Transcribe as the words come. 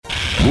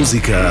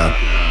מוזיקה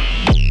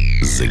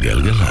זה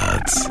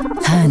גלגלץ.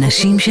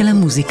 האנשים של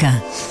המוזיקה.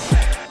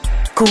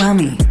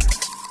 קוואמי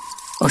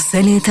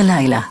עושה לי את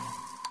הלילה.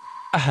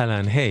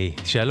 אהלן, היי,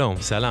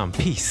 שלום, סלם,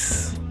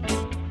 פיס.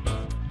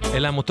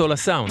 אלה מותו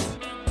לסאונד.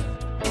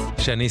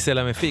 שאני אעשה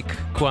למפיק,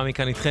 קוואמי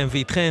כאן איתכם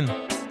ואיתכן.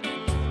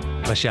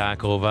 בשעה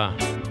הקרובה.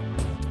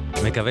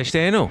 מקווה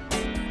שתהנו.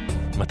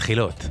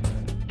 מתחילות.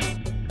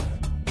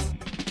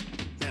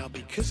 Now,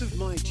 because of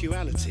my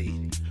duality,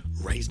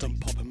 raised on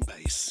pop and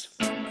bass,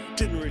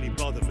 didn't really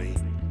bother me,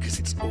 because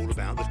it's all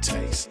about the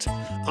taste.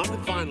 I'm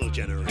the final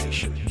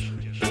generation,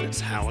 and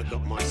it's how I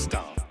got my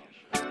start.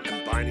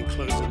 Combining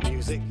clothes and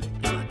music,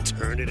 and I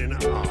turned it into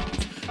art.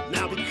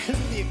 Now, because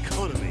of the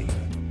economy,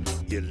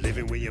 you're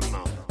living with your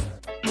mum.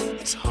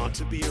 It's hard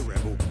to be a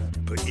rebel,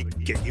 but you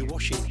get your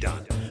washing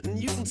done. And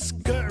you can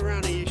skirt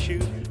around the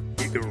issue,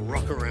 you can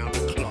rock around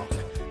the clock,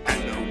 and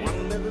no one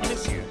will ever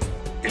miss you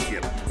if you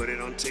put it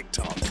on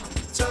TikTok.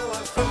 So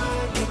I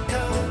finally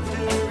come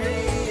to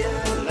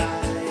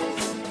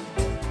realize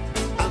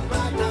I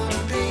might not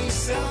be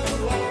so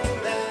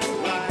old and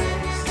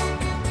wise.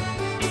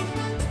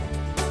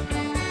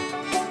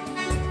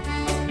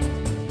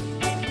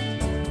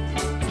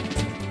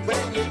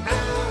 When you're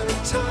out of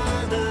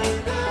time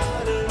and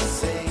out of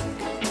sync,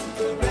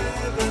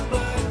 forever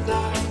might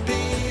not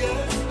be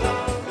as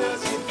long as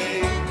you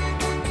think.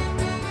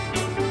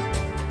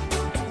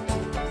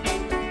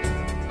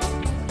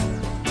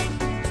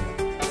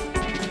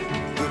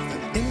 With the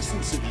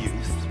innocence of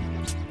youth,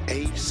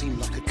 age seemed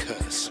like a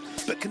curse.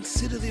 But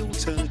consider the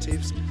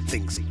alternatives,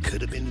 things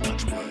could have been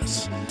much worse.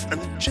 And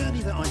the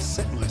journey that I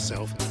set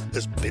myself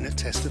has been a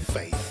test of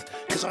faith.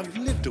 Cause I've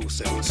lived all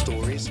 7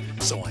 stories,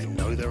 so I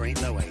know there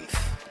ain't no 8th.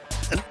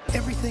 And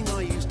everything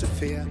I used to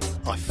fear,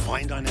 I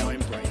find I now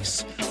embrace.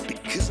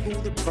 Because of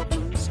all the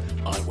problems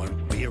I won't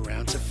be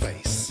around to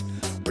face.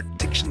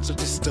 Predictions of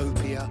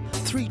dystopia,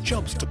 3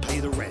 jobs to pay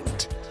the rent.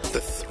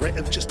 The threat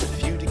of just a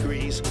few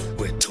degrees,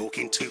 we're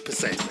talking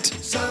 2%.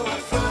 So I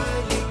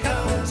finally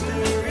come to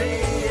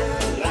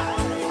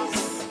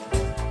realize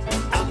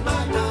I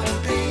might not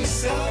be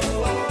so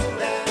old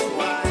and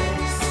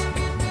wise.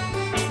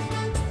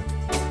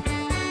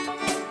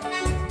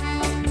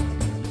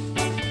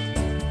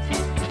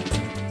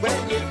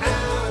 When you're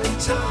out of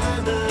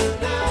time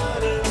and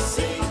out of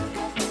sync,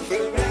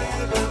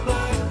 forever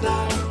might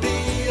not be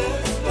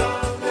as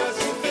long as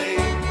you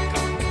think.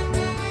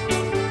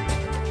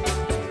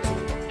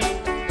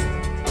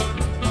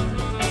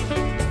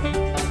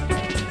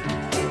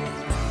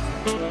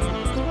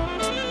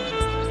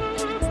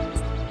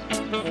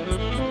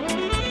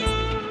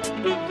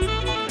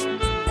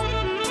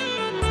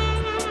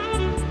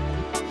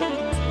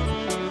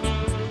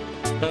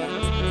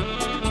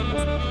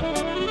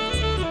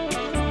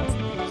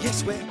 Yes,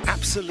 we're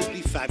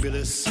absolutely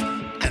fabulous,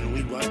 and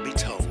we won't be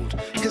told,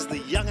 because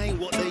the young ain't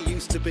what they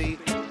used to be,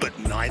 but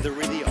neither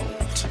are the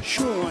old.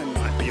 Sure, I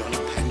might be on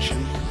a pension,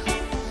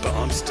 but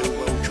I'm still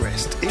well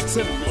dressed. It's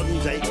a modern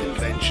day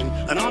convention,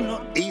 and I'm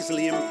not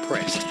easily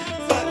impressed.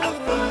 But I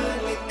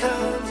finally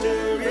come to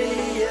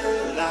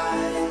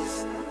realize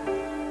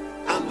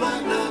I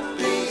might not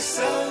be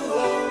so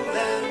old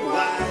and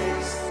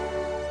wise.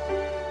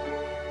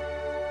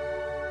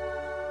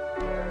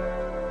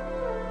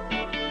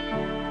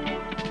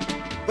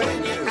 When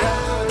you're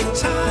out of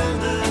time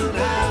and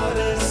out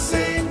of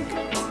sync,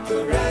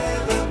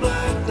 forever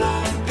might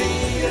not be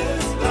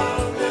as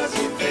long as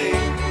you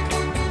think.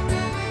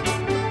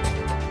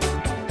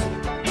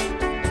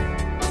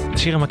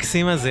 השיר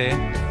המקסים הזה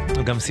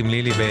הוא גם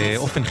סמלי לי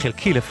באופן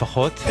חלקי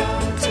לפחות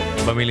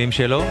במילים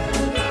שלו,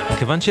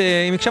 מכיוון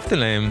שאם הקשבתם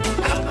להם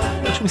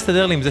משהו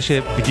מסתדר לי עם זה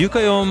שבדיוק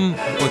היום,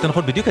 או יותר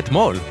נכון בדיוק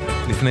אתמול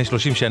לפני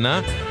 30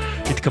 שנה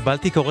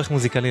התקבלתי כעורך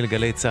מוזיקלי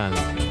לגלי צהל.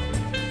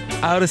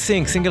 Out of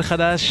Sync, סינגל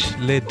חדש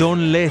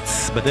לדון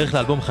לץ, בדרך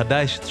לאלבום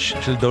חדש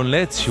של דון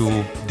לץ,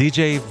 שהוא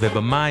די-ג'יי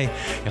ובמאי,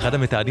 אחד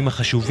המתעדים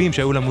החשובים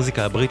שהיו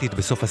למוזיקה הבריטית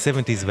בסוף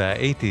ה-70s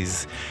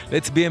וה-80s.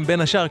 לץ ביים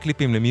בין השאר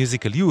קליפים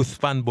למיוזיקל יות',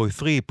 פאנבוי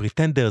 3,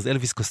 פריטנדרס,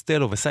 אלוויס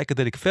קוסטלו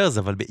וסייקדליק פרס,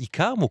 אבל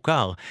בעיקר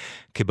מוכר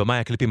כבמאי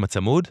הקליפים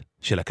הצמוד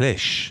של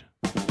הקלאש.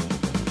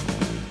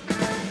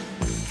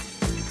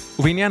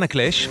 ובעניין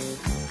הקלאש,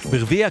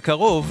 ברביעי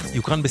הקרוב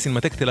יוקרן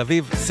בסינמטק תל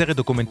אביב סרט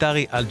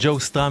דוקומנטרי על ג'ו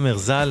סטראמר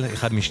ז"ל,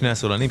 אחד משני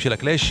הסולנים של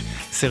הקלאש,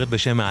 סרט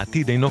בשם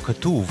העתיד אינו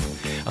כתוב.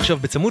 עכשיו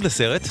בצמוד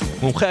לסרט,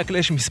 מומחה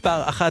הקלאש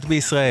מספר 1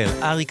 בישראל,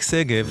 אריק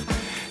סגב,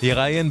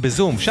 יראיין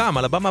בזום, שם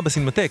על הבמה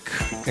בסינמטק,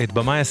 את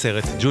במאי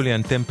הסרט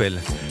ג'וליאן טמפל.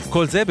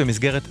 כל זה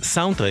במסגרת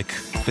סאונדטרק,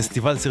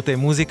 פסטיבל סרטי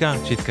מוזיקה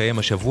שהתקיים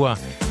השבוע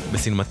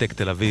בסינמטק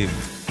תל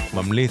אביב.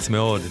 ממליץ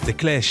מאוד,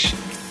 The Clash,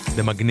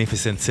 The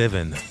Magnificent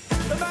 7.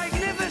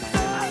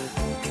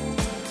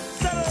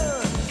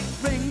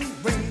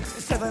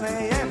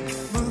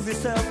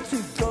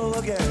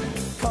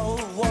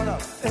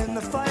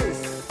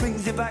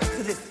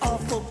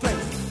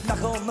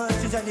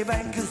 And your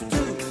bankers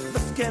too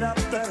must get up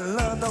and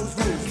learn those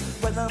rules.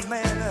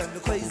 Weatherman and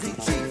the crazy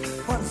chief,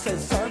 one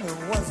says sun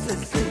and one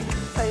says sea.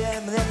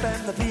 AM and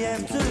FM, the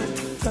PM too,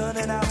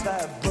 turning out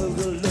that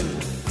boogaloo.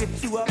 Get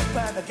you up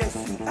and I guess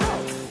you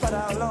out. But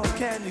how long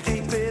can you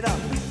keep it up?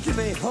 Give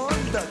me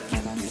Honda,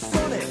 keep me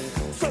solid.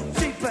 So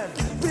cheap and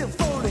real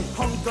phony.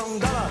 Hong Kong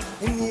dollar,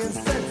 Indian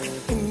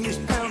cents, English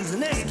pounds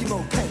and Eskimo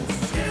pence.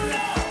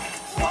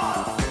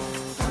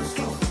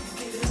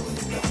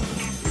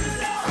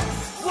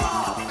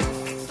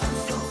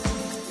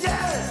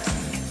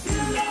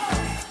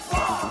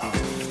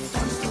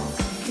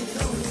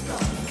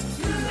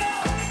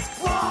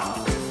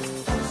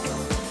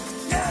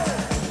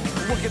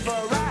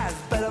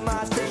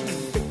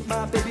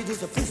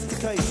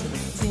 Sophistication,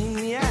 seeing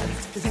the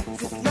ads, cause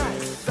it's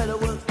nice. Better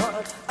work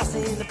hard, I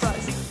seen the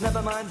price.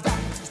 Never mind that,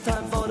 it's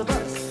time for the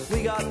bus.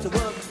 We got to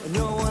work, and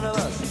you're one of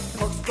us.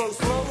 Folks go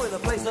slow in a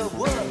place of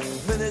work.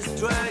 Minutes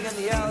drag and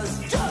the hours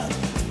jug.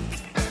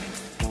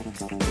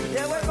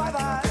 Yeah, wait,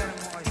 bye-bye.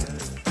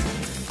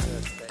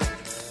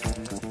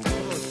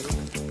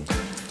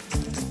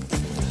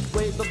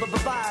 Wait,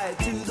 bye-bye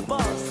to the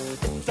boss.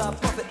 It's our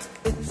profit,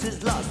 it's his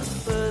loss.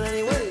 But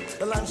anyway,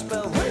 the lunch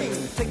bell ring.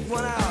 Take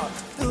one out,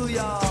 do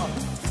your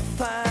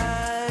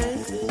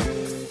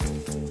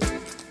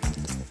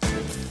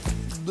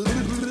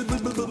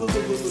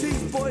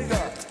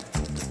cheeseburger.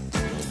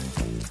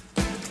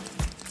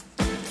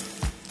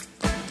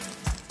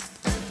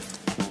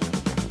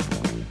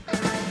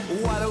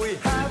 What do we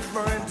have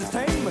for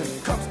entertainment?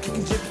 Cops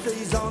kicking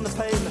gypsies on the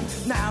pavement.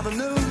 Now the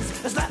news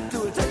has led to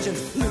attention.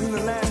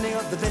 Lunar landing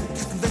of the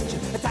Venice Convention.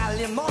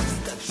 Italian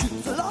monster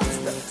shoots a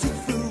lobster.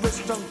 Seafood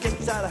restaurant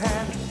gets out of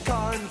hand.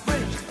 Car in the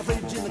fridge, a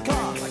fridge in the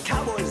car. Like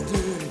cowboys do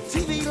in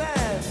TV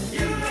land.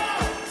 You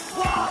know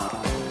what?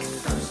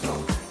 Don't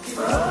stop. Keep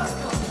it up.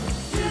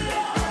 You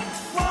know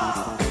what?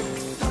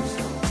 Don't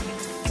stop.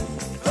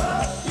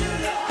 You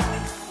know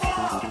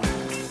what?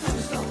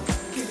 Don't stop.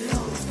 Keep it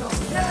on. Let's go.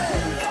 Yeah.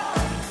 You know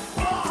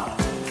what?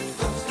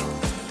 Don't stop.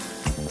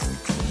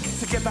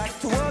 So get back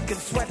to work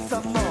and sweat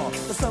some more.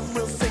 The sun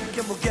will sink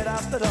and we'll get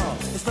out the door.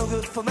 It's no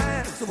good for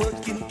man. It's a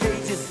working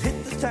cages. Hit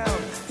the town.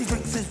 He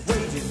drinks his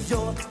wages.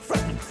 Your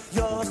friend,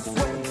 you're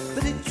sweating.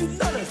 But did you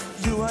notice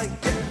you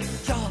ain't getting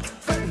your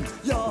friend?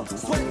 You're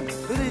sweating.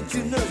 But did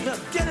you notice not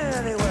getting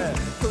anywhere?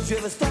 Don't you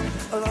ever stop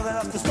long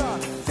enough to start?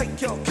 Take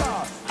your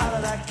car out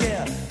of that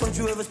gear. Don't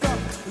you ever stop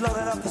long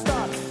enough to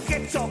start?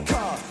 Get your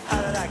car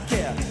out of that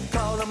gear.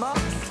 Call them up.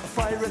 A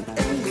fire and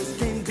Engels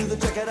came to the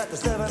jacket at the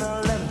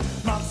 7-Eleven.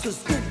 Marx was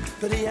good,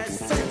 but he had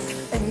sense.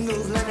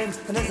 Engels, Lenin,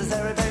 and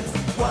necessary events.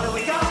 What do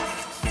we got?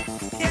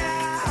 Yeah.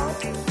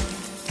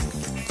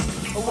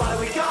 What do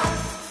we got?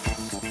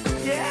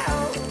 Yeah.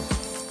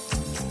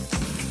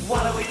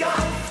 What do we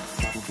got?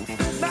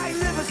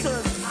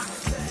 Magnificent.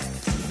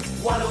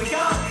 What do we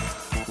got?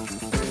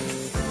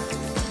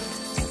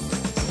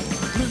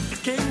 Luther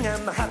King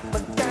and Mahatma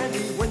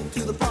Gandhi went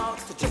to the park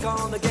to check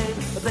on the game,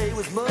 but they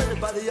was murdered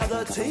by the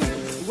other team.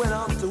 Went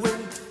on to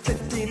win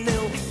 15-0.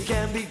 You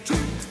can be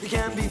true, you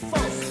can be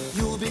false.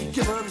 You'll be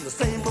given the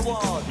same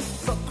reward.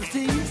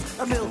 Socrates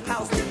and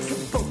Milhouse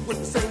Dixon both went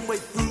the same way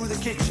through the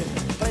kitchen.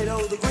 Plato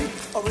the Greek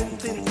or in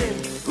Tin Tin.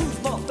 Who's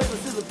more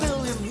famous to the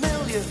billion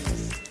millions?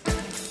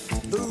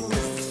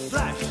 Who's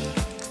Flash?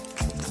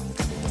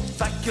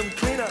 Vacuum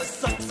cleaner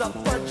sucks up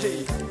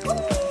budgie.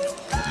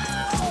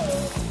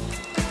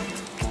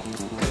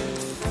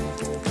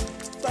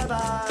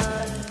 Bye-bye.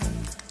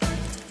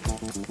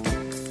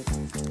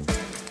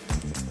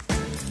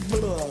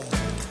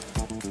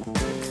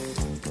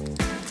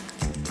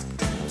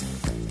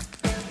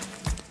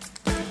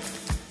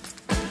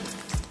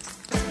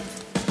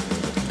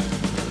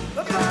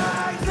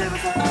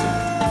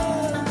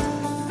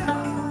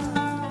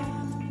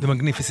 The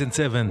Magnificent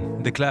Seven,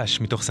 The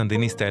Clash, מתוך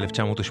סנדיניסטה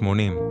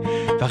 1980.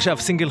 ועכשיו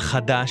סינגל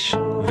חדש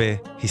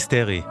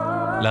והיסטרי,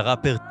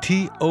 לראפר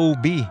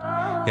T.O.B.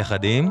 יחד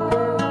עם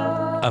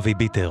אבי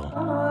ביטר.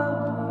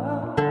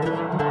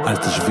 אל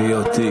תשבי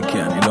אותי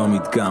כי אני לא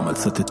מדגם, אל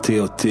צטטי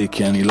אותי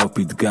כי אני לא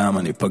פתגם,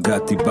 אני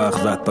פגעתי בך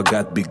ואת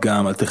פגעת בי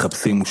גם, אל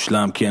תחפשי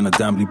מושלם כי אין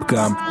אדם בלי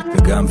פגם,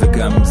 וגם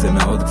וגם אם זה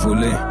מאוד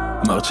גבולי,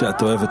 אמרת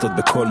שאת אוהבת עוד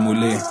בכל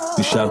מולי,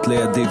 נשארת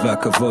לידי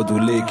והכבוד הוא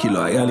לי, כי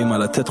לא היה לי מה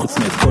לתת חוץ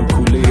מאת כל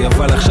כולי,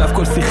 אבל עכשיו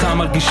כל שיחה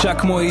מרגישה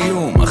כמו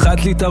איום,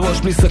 אחת לי את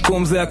הראש בלי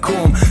סכום זה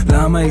יקום,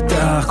 למה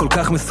איתך כל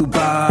כך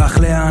מסובך,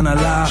 לאן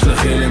הלך,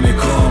 שלחי לי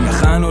מקום,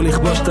 נכנו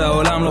לכבוש את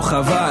העולם לא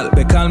חבל,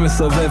 בקל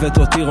מסובבת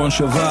אותי רון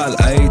שובל,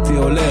 הייתי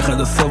הולך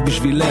עד הסוף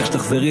בשבילך,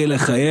 שתחזרי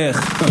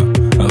לחייך,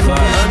 אבל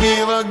אני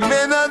רק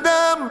בן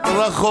אדם,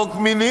 רחוק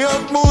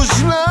מלהיות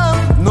מושלם,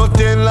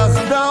 נותן לך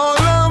את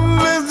העולם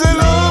וזה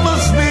לא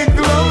מספיק,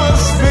 לא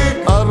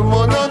מספיק,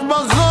 ארמונות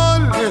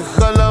בחול, איך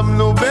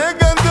חלמנו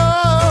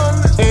בגדול,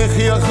 איך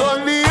יכול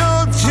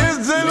להיות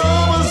שזה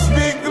לא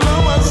מספיק,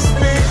 לא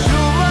מספיק,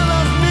 שוב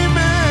הלך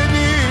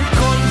ממני,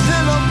 כל זה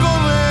לא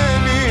קורה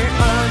לי,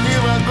 אני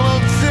רק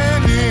רוצה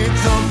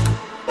לצעוק.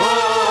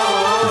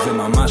 זה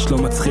ממש לא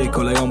מצחיק,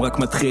 כל היום רק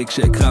מדחיק,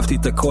 שהקרבתי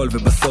את הכל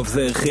ובסוף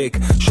זה הרחיק,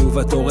 שוב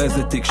את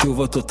אורזת תיק, שוב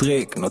אותו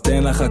טריק,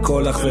 נותן לך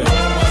הכל לך ו...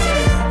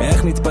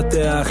 איך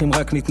נתפתח אם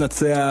רק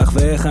נתנצח,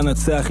 ואיך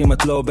אנצח אם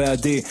את לא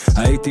בעדי,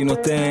 הייתי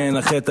נותן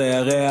לך את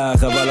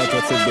הירח, אבל את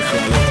רצית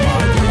בכלל את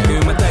מעדי,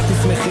 מתי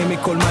תשמחי תשכחי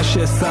מכל מה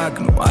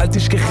שהשגנו, אל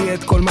תשכחי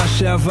את כל מה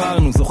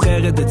שעברנו.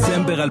 זוכר את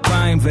דצמבר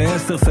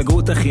 2010, סגרו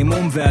את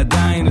החימום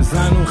ועדיין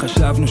הזנו.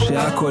 חשבנו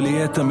שהכל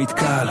יהיה תמיד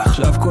קל,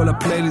 עכשיו כל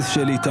הפלייליסט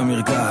שלי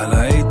תמרגל.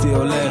 הייתי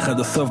הולך עד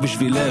הסוף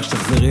בשבילך,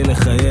 שתחזרי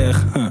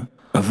לחייך,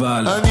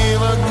 אבל אני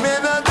רק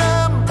בן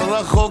אדם,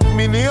 רחוק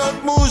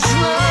מלהיות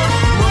מושלם,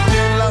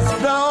 נותן לך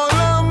את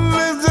העולם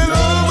וזה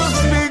לא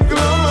מספיק,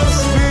 לא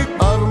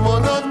מספיק.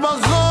 ארמונות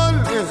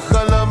בחול, איך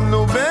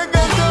חלמנו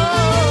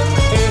בגדול,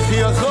 איך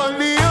יכול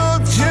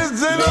להיות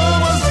שזה לא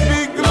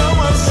מספיק, לא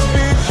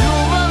מספיק.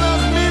 שוב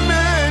הלך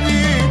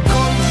ממני,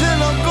 כל זה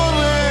לא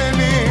קורה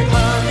לי,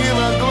 אני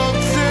רק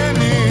רוצה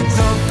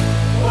לצעוק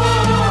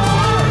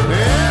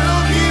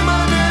אלוקים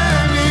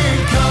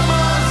ענני,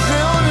 כמה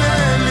זה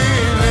עולה לי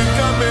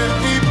לקבל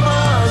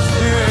טיפה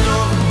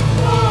שלו.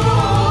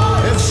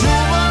 איך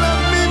שוב הלך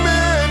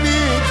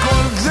ממני,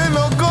 כל זה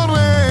לא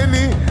קורה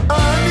לי,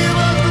 אני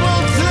רק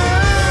רוצה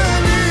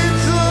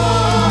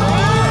לצעוק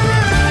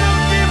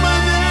אלוקים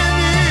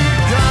ענני,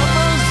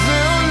 כמה זה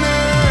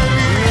עולה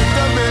לי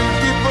לקבל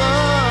טיפה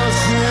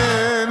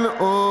של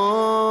אור.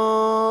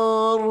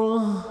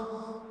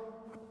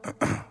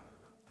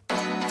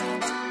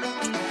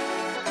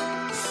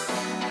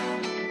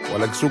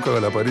 וואלק סוכר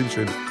על הפנים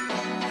שלי,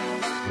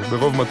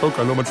 וברוב מתוק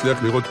אני לא מצליח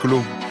לראות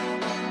כלום.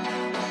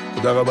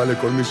 תודה רבה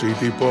לכל מי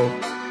שאיתי פה,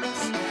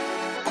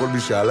 כל מי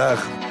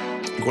שהלך,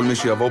 כל מי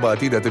שיבוא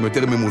בעתיד, אתם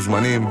יותר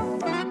ממוזמנים.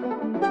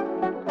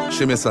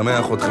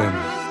 שמשמח אתכם.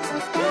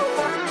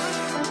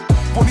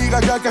 בוא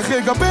נירגע כך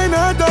רגע בן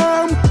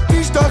אדם,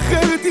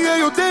 תשתחרר תהיה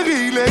יותר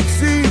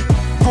רילקסי.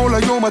 כל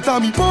היום אתה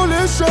מפה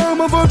לשם,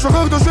 אבל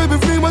שכחת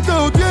שבפנים אתה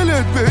עוד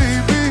ילד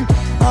בייבי.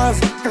 אז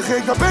כך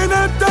רגע בן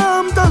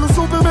אדם, אתה לא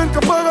סופרמן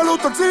כפרה, לא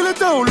תציל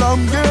את העולם,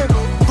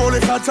 כל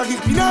אחד צריך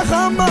פינה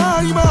חמה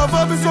עם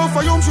אהבה בסוף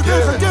היום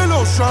שתחכה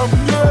לו שם,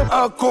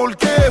 הכל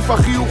כיף,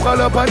 החיוך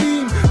על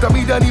הפנים,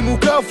 תמיד אני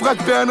מוקף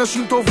רק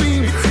באנשים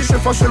טובים.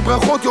 שפע של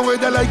ברכות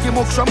יורד עליי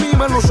כמו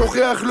גשמים, אני לא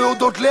שוכח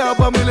להודות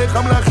לאבא מלך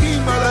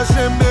המלכים. על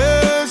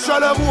השמש,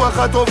 על הרוח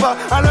הטובה,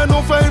 על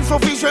הנוף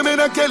האינסופי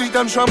שמנקה לי את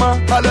הנשמה,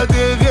 על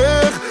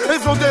הדרך,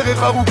 איזו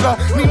דרך ארוכה,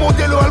 אני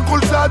מודה לו על כל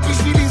צעד,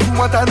 בשבילי זו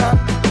מתנה.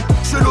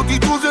 שלא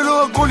תדעו זה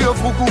לא הכל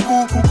יפרו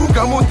קוקו קוקו,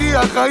 גם אותי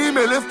החיים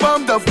 1000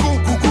 פעם דפקו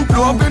קוקו.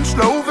 לא הבן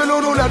שלהו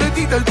ולא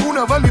נולדתי טייקון,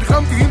 אבל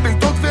נלחמתי עם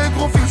ביתות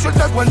ואגרופים של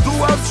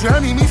טקוונדו. אז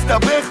שאני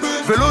מסתבך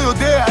ולא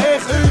יודע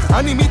איך,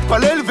 אני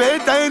מתפלל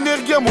ואת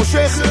האנרגיה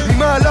מושך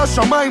ממעלה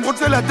שמיים,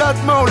 רוצה לדעת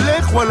מה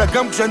הולך, וואלה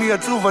גם כשאני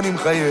עצוב אני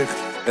מחייך.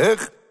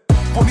 איך?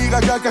 בוא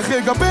נירגע כך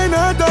רגע בן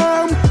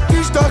אדם,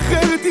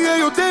 תשתחרר תהיה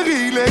יותר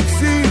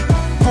רילקסי.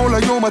 כל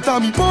היום אתה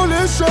מפה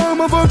לשם,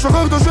 אבל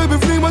שכחת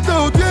שבפנים אתה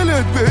עוד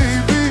ילד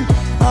בייבי.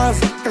 אז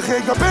כך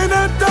רגע בן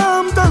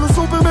אדם, אתה לא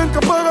סופרמן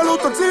כפרה, לא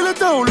תציל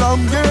את העולם,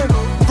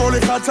 כל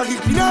אחד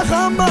צריך פינה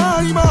חמה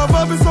עם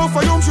אהבה בסוף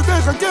היום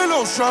שתחכה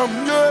לו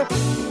שם,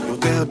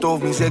 יותר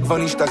טוב מזה כבר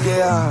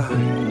נשתגע,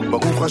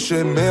 ברוך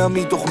השם 100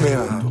 מתוך 100.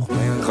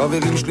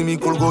 חברים שלי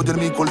מכל גודל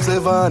מכל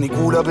צבע, אני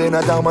כולה בן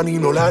אדם, אני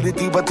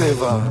נולדתי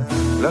בטבע.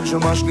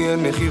 להגשמה שלי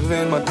אין מחיר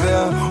ואין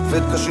מטבע,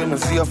 עובד קשה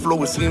נשיא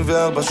הפלואו 24/7,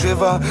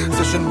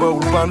 סשן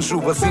באולפן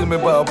שוב אסיר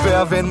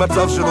מבעבע, ואין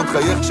מצב שלא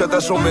תחייך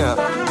כשאתה שומע,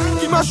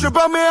 כי מה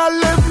שבא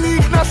מהלב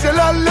נכנס אל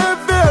הלב,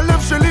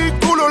 והלב שלי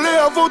כולו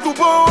לעבוד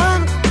ובוער.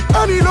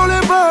 אני לא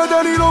לבד,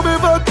 אני לא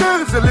מוותר,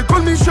 זה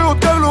לכל מי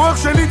שעותר לו אח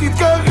שלי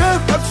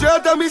תתקרב. אז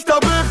שאתה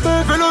מסתבך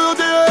ולא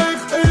יודע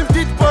איך,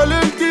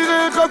 תתפלל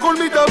תראה איך הכל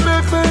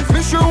מתאבך,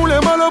 מישהו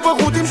למעלה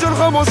בחוטים שלך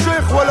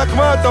מושך, וואלק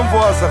מה אתה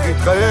מבואס אחי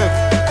תחייך.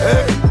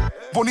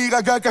 בוא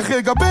נירגע כך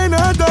רגע בן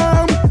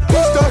אדם,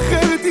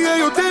 תשתחרר תהיה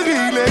יותר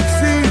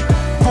רילקסי.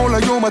 כל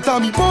היום אתה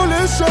מפה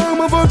לשם,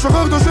 אבל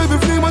שכחת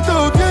שבפנים אתה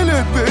עוד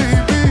ילד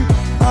בייבי.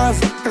 אז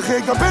כך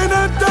רגע בן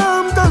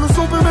אדם, אתה לא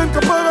סופרמן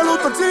כפרה,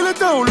 לא תציל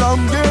את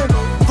העולם,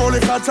 כל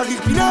אחד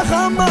צריך פינה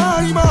חמה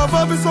עם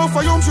אהבה בסוף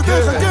היום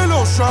שתחכה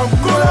לו שם.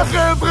 כל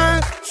החבר'ה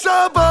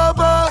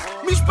סבבה,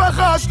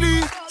 משפחה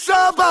שלי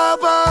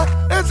סבבה,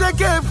 איזה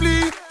כיף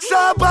לי,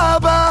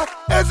 סבבה,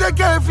 איזה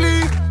כיף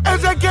לי,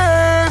 איזה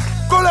כיף.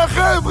 כל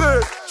החבר'ה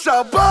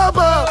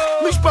סבבה,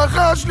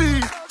 משפחה שלי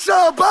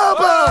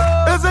סבבה,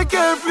 איזה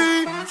כיף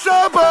לי,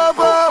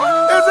 סבבה,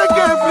 איזה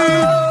כיף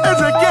לי,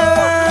 איזה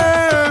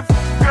כיף.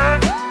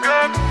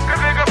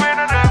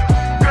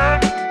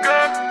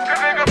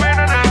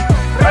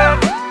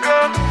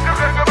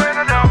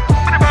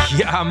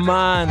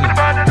 יאמן,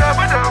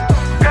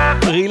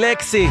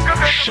 רילקסי,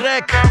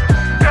 שרק,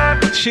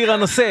 שיר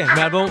הנושא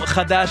מאלבום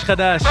חדש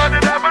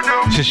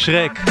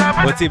ששרק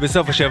הוציא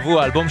בסוף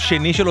השבוע, אלבום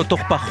שני שלו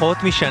תוך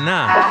פחות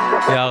משנה,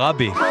 יא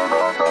רבי.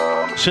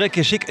 שרק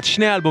ישיק את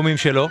שני האלבומים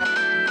שלו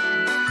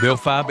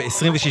בהופעה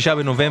ב-26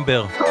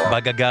 בנובמבר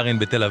בגגארין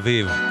בתל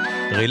אביב.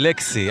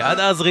 רילקסי, עד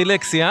אז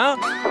רילקסי,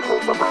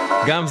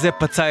 גם זה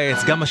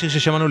פצייץ, גם השיר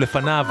ששמענו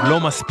לפניו, לא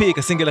מספיק,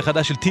 הסינגל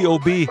החדש של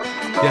T.O.B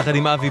יחד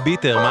עם אבי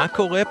ביטר. מה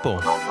קורה פה?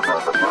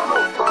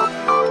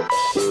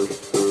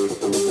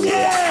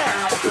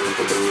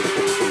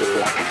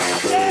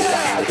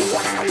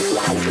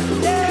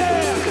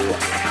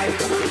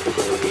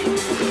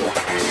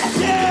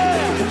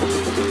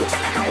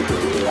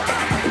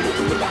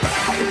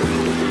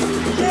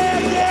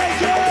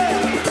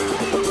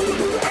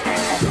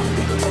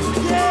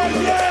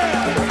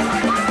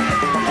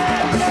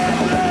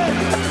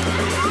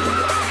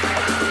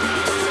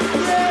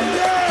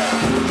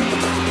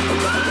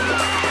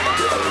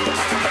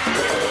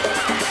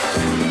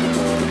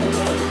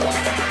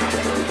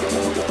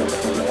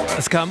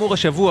 כאמור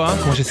השבוע,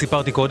 כמו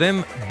שסיפרתי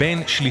קודם,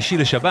 בין שלישי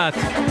לשבת,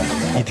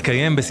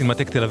 יתקיים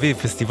בסינמטק תל אביב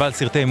פסטיבל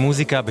סרטי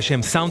מוזיקה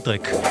בשם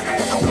סאונדטרק.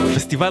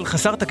 פסטיבל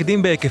חסר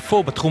תקדים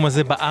בהיקפו בתחום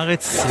הזה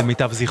בארץ,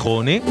 למיטב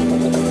זיכרוני.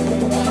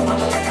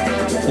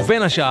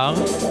 ובין השאר,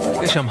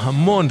 יש שם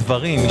המון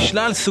דברים,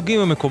 משלל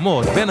סוגים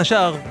ומקומות. בין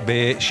השאר,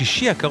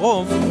 בשישי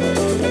הקרוב,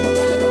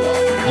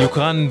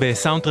 יוקרן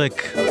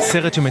בסאונדטרק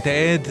סרט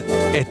שמתעד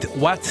את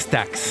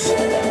וואטסטאקס,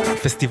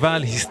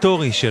 פסטיבל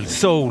היסטורי של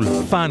סול,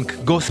 פאנק,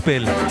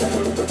 גוספל,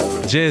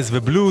 ג'אז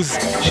ובלוז,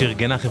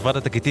 שארגנה חברת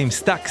התקליטים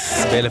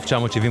סטאקס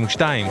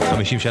ב-1972,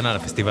 50 שנה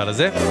לפסטיבל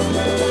הזה.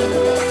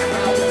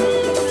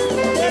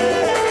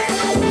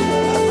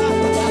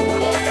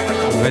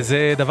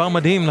 וזה דבר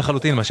מדהים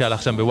לחלוטין מה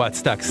שהלך שם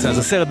בוואטסטאקס. אז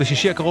הסרט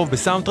בשישי הקרוב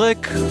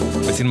בסאונדטרק,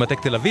 בסינמטק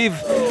תל אביב.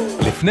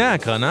 לפני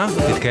ההקרנה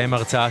תתקיים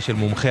הרצאה של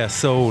מומחי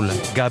הסול,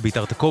 גבי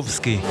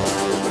טרטקובסקי.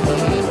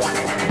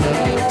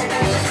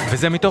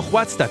 וזה מתוך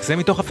וואטסטאקס, זה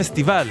מתוך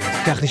הפסטיבל.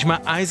 כך נשמע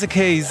אייזק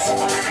הייז,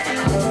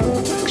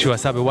 כשהוא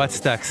עשה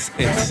בוואטסטאקס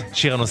את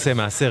שיר הנושא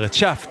מהסרט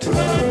שפט,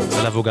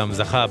 עליו הוא גם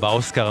זכה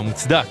באוסקר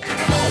המוצדק.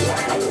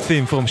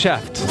 Theme from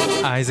שפט,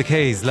 אייזק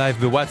הייז, לייב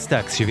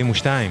בוואטסטאקס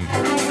 72.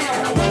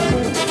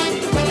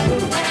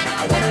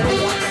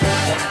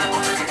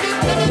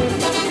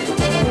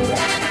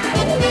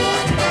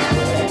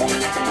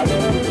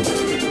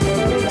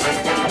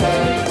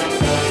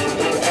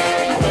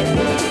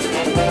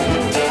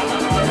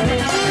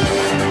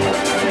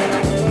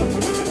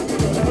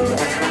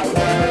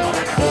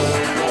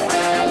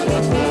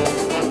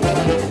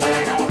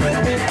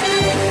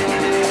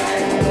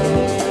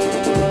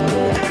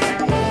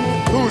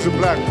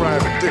 Black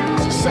private dick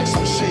was a sex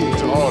machine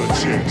to all the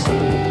chicks.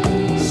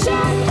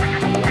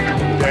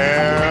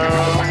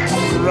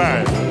 Damn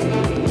right.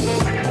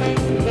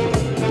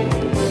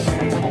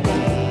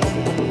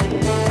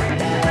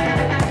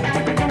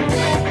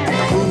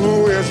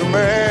 Who is a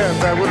man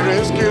that would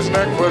risk his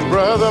neck for his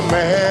brother,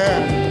 man?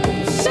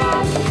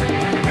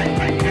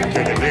 Can you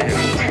dig it?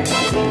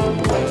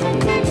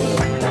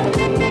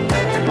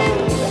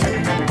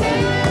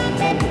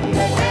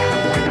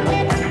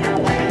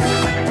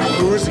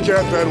 Who's the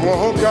cat that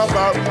won't come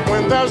out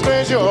when there's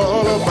danger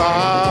all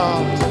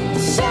about?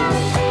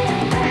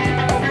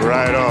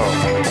 Right on.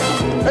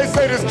 They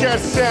say this cat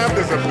Shaft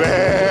is a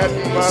bad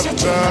mother.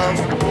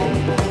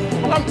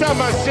 I'm talking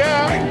about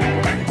Shaft.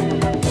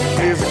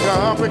 He's a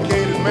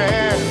complicated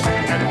man,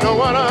 and no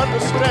one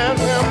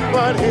understands him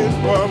but his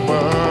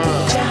woman.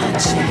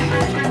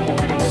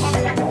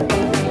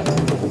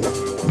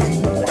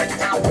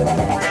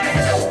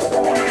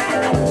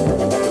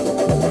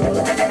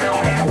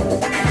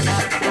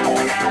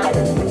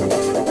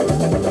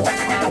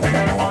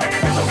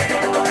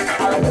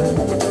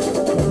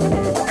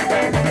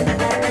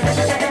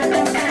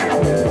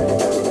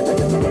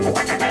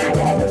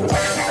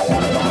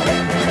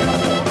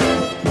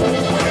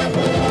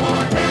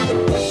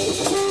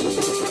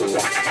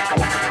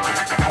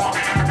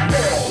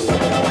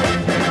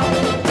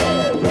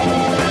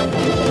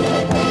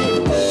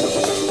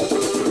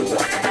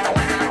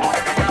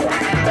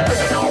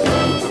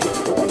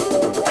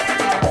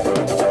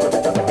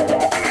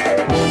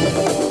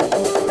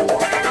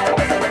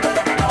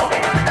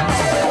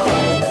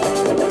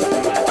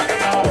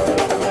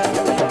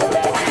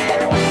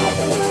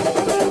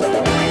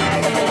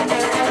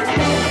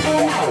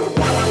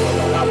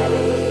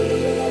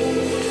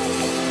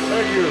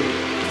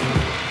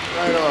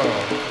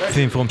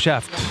 Theme from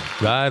Shaft,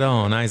 Right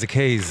on, אייזק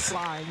הייז,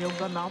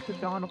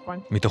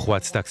 מתוך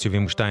וואטסטאקס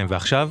 72.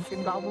 ועכשיו,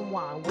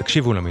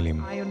 תקשיבו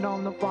למילים.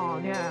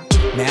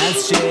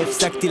 מאז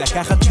שהפסקתי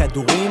לקחת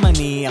כדורים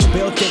אני הרבה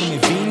יותר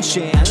מבין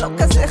שאני לא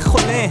כזה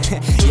חולה.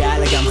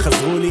 יאללה, גם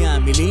חזרו לי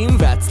המילים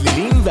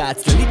והצלילים,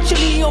 והצללית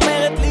שלי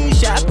אומרת לי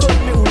שהכל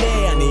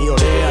מעולה.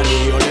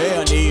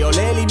 אני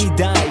עולה לי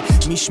מדי,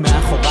 מיש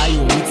מאחוריי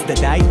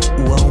ומצדדיי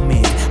הוא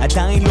העומד,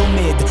 עדיין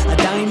לומד,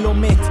 עדיין לא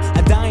מת,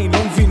 עדיין לא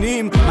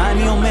מבינים מה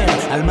אני אומר,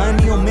 על מה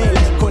אני עומד.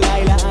 כל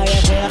לילה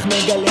הירח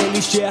מגלה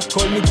לי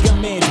שהכל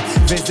מתגמד,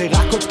 וזה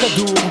רק עוד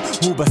כדור,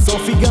 הוא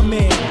בסוף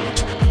ייגמר.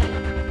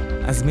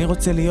 אז מי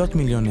רוצה להיות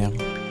מיליונר?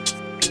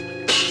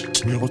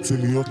 מי רוצה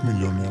להיות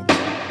מיליונר?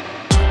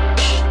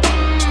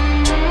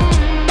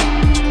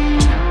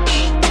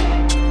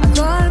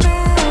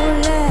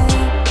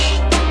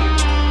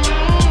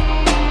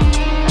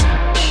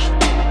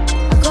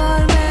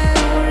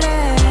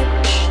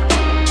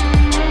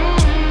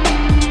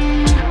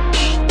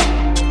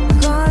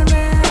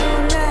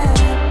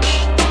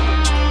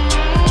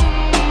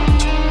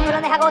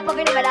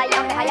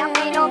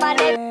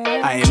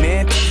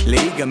 האמת,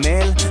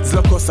 להיגמל, זו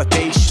לא כוס התה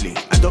שלי.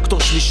 הדוקטור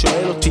שלי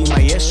שואל אותי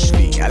מה יש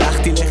לי.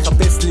 הלכתי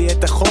לחפש לי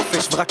את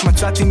החופש ורק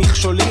מצאתי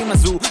מכשולים,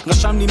 אז הוא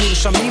רשם לי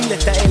מרשמים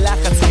לתאי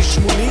לחץ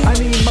ושמולים.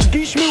 אני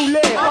מרגיש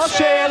מעולה,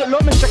 אושר, לא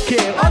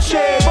משקר,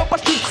 אושר, בוא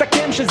פשוט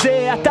סכם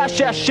שזה אתה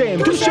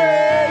שאשם. תושר!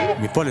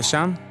 מפה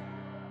לשם?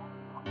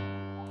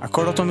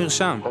 הכל אותו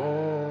מרשם.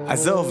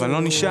 עזוב, אני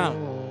לא נשאר.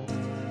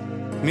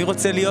 מי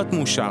רוצה להיות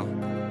מאושר?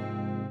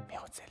 מי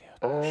רוצה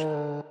להיות מאושר?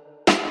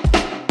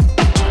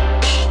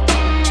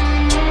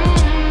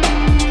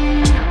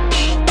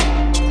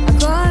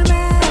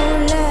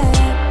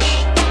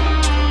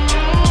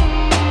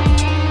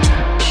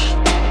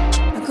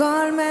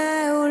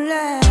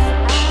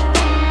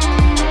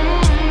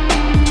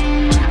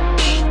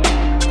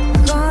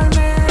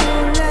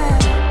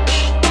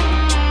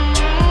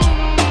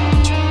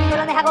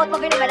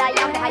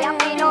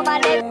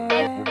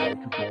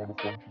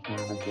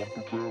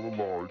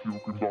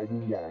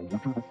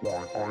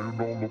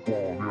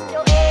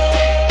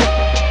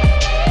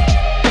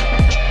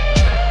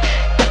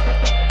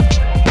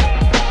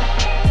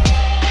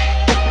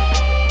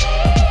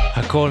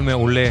 הכל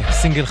מעולה,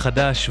 סינגל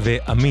חדש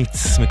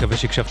ואמיץ, מקווה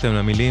שהקשבתם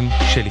למילים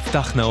של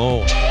יפתח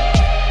נאור,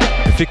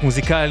 מפיק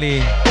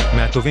מוזיקלי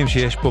מהטובים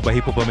שיש פה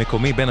בהיפופ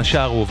המקומי. בין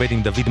השאר הוא עובד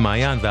עם דוד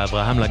מעיין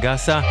ואברהם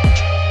לגסה,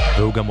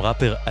 והוא גם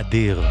ראפר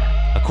אדיר.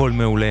 הכל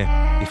מעולה,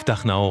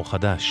 יפתח נאור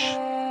חדש.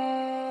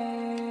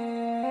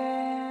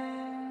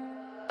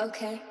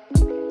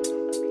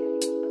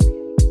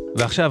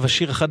 ועכשיו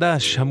השיר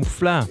החדש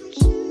המופלא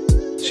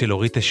של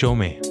אורית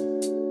תשומה,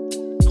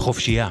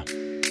 חופשייה.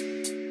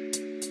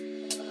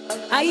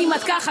 האם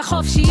את ככה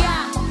חופשייה?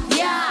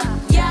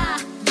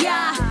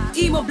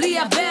 עם או בלי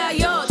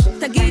הבעיות,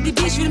 תגידי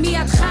בשביל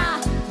מי את חיה?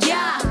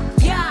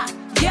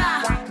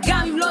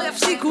 גם אם לא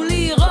יפסיקו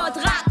לראות,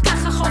 רק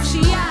ככה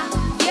חופשייה.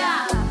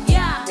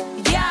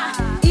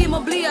 עם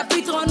או בלי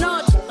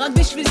הפתרונות, רק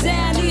בשביל זה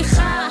אני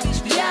חיה.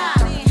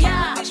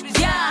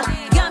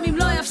 גם אם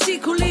לא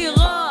יפסיקו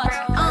לראות,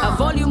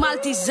 הווליום אל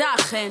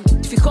תזכן,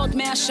 דפיקות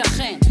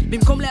מהשכן,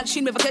 במקום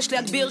להלשין מבקש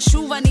להגביר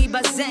שוב אני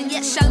בזן.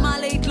 יש על מה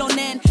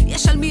להתלונן,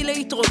 יש על מי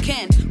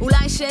להתרוקן,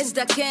 אולי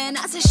שאזדקן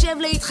אז אשב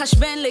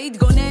להתחשבן,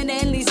 להתגונן.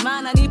 אין לי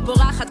זמן, אני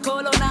פורחת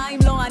כל עונה, אם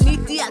לא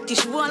עניתי אל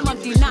תשבו על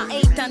ממתינה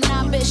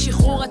איתנה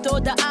בשחרור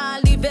התודעה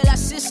לי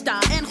ולסיסטה.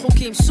 אין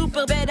חוקים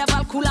סופר בד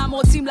אבל כולם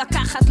רוצים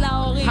לקחת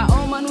להורים,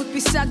 האומנות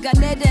פיסת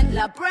גן עדן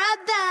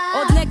לברדה,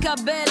 עוד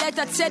נקבל את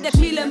הצדק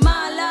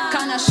מלמעלה.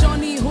 כאן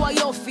השוני הוא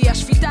היופי,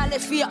 השפיטה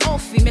לפי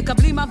האופי,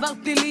 מקבלים עבר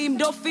פלילי עם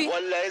דופי,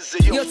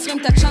 יוצרים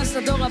את הצ'אנס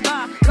לדור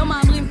הבא, לא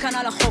מאמרים כאן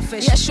על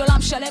החופש. יש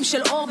עולם שלם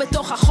של אור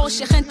בתוך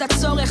החושך, אין את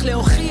הצורך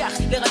להוכיח,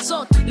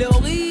 לרצות,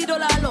 להוריד או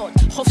לעלות.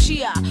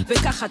 חופשייה,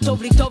 וככה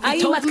טוב לי טוב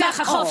לי טוב. האם את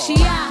ככה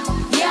חופשייה?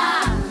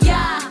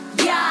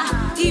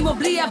 עם או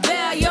בלי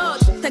הבעיות,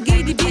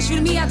 תגידי בשביל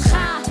מי את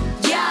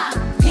חיה?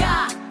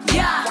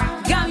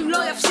 גם אם לא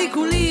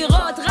יפסיקו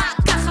לראות, רק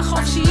ככה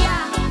חופשייה.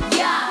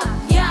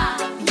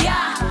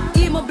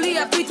 עם או בלי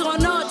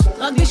הפתרונות,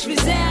 רק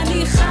בשביל זה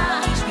אני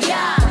חיה.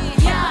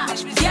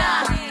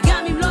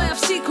 גם אם לא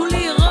יפסיקו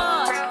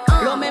לראות,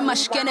 לא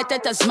ממשכנת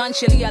את הזמן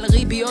שלי על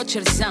ריביות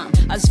של זם.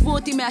 עזבו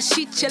אותי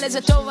מהשיט של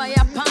איזה טוב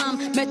היה פעם,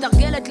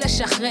 מתרגלת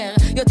לשחרר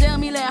יותר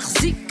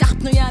מלהחזיק, כך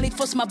פנויה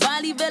לתפוס מה בא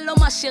לי ולא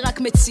מה שרק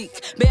מציק.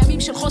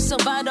 בימים של חוסר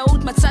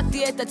ודאות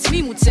מצאתי את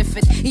עצמי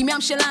מוצפת עם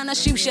ים של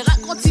האנשים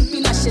שרק רוצים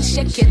פינה של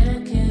שקט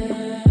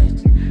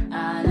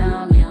על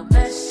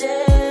המרפסת.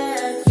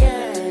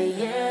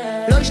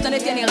 לא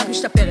השתנתי, אני רק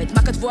משתפרת.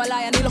 מה כתבו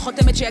עליי? אני לא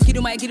חותמת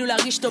שיגידו מה יגידו,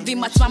 להרגיש טובים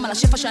מעצמם על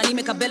השפע שאני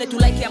מקבלת.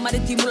 אולי כי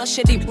עמדתי מול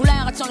השדים, אולי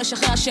הרצון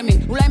לשחרר אשמים,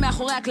 אולי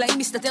מאחורי הקלעים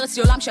מסתתר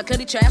אצלי עולם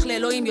שהקרדיט שייך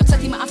לאלוהים.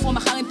 יוצאתי מאפרו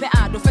מחר עם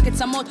פאה, דופקת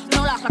צמות,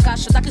 לא להחלקה,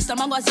 שותה קריסטל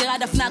ממבו הזירה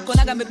דפנה,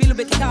 קונה גם בבילו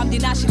בכיכר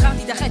המדינה,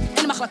 שחררתי את החטא,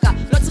 אין מחלקה,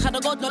 לא צריכה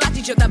דרגות,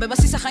 נולדתי ג'קה,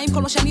 בבסיס החיים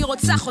כל מה שאני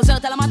רוצה,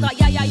 חוזרת על המטרה,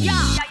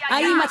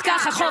 האם את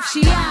ככה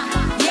חופשייה?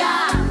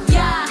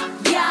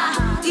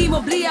 עם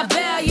או בלי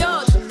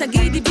הבעיות,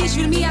 תגידי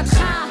בשביל מי את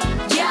חיה?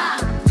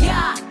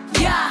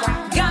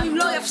 גם אם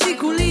לא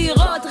יפסיקו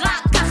לראות,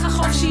 רק ככה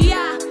חופשייה.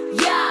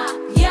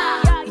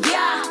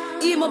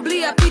 עם או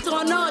בלי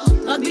הפתרונות,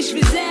 רק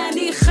בשביל זה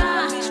אני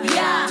חיה.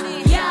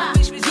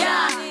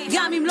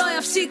 גם אם לא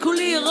יפסיקו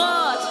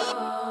לראות.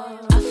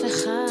 אף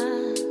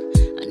אחד,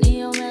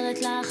 אני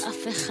אומרת לך,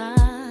 אף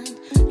אחד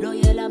לא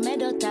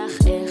ילמד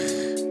אותך איך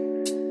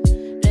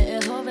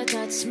לאהוב את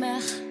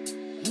עצמך.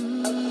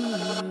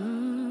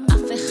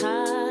 אף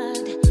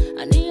אחד,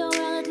 אני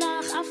אומרת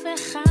לך, אף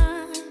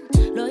אחד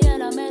לא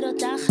ילמד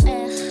אותך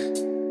איך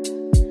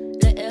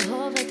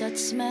לאהוב את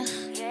עצמך.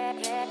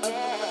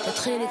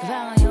 תתחילי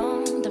כבר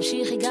היום,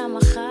 תמשיכי גם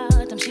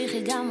מחר,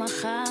 תמשיכי גם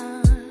מחר.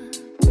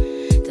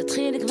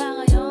 תתחילי כבר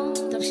היום,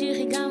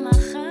 תמשיכי גם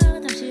מחר,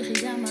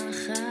 תמשיכי גם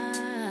מחר.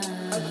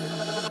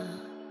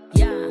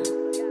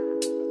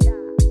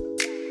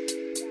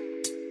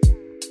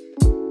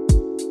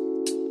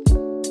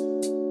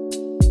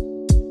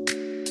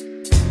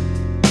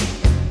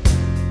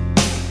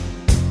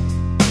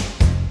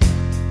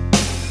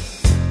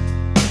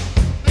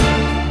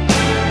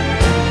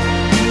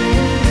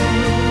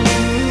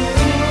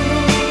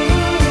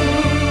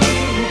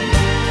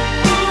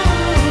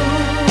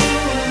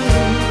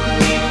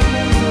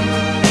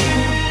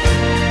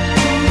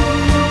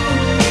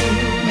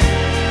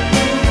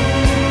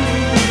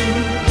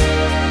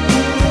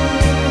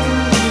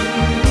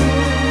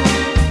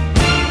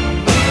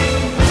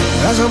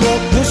 As I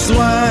walk this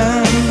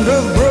land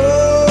of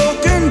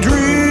broken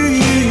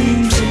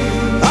dreams,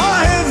 I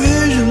have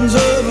visions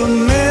of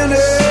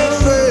many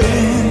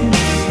things,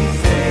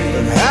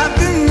 but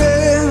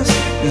happiness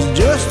is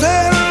just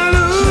an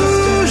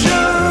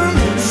illusion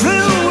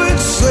filled with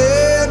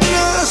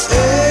sadness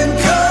and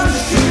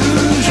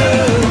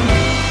confusion.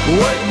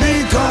 What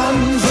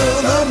becomes of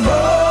the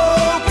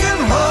broken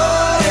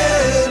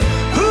hearted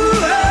who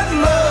had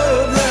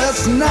love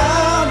that's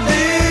now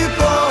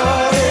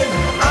departed?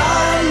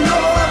 I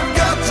know I've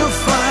got to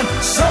find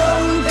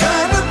some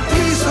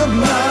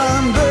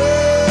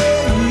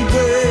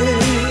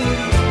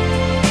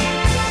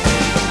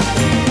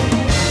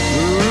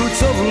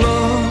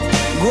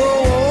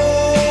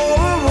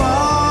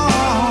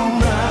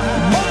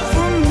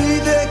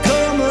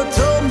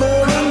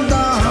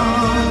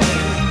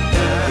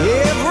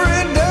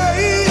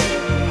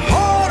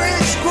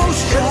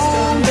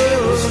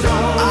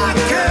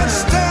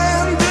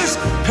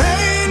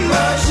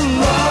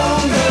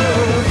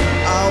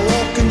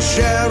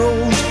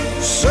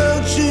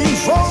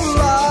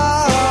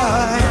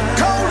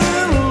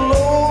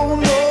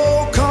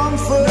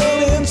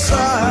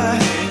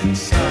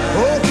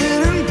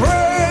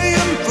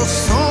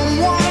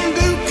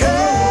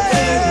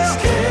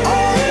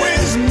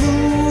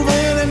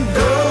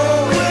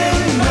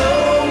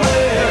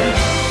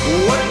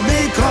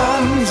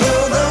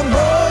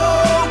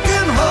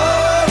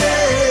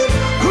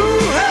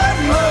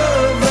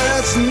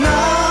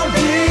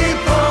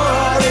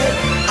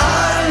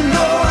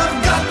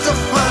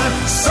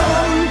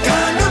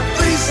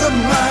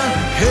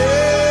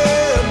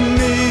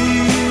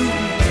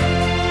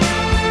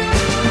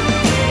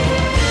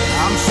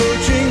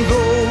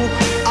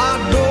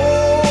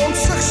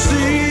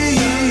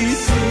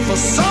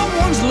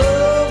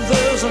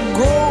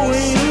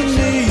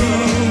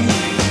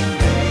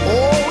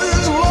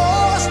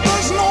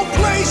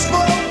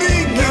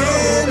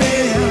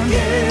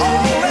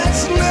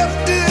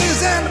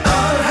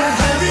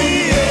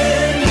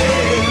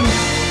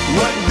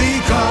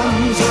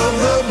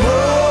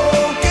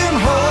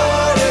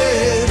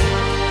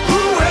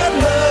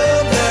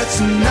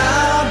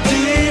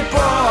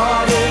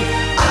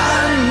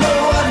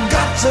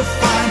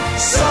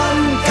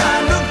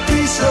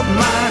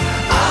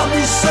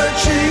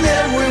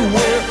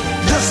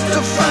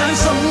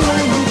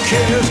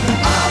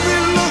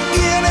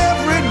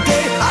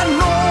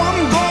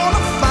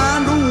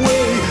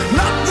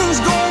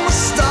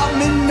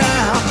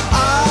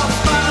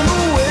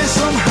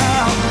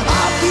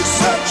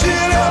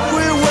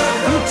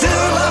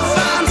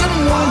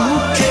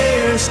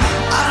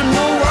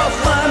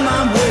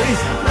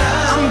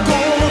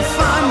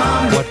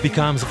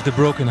Becomes of the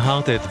Broken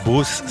Hearted,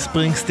 ברוס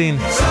ספרינגסטין,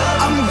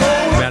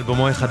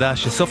 מאלבומו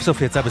החדש שסוף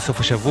סוף יצא בסוף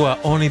השבוע,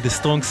 Only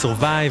the Strong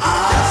Survive,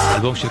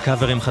 אלבום של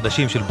קאברים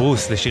חדשים של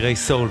ברוס לשירי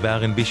סול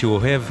ו-R&B שהוא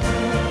אוהב.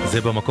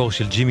 זה במקור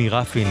של ג'ימי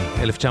רפין,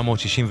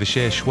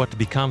 1966,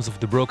 What Becomes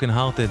of the Broken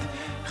Hearted,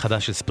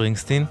 חדש של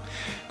ספרינגסטין.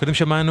 קודם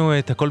שמענו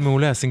את הכל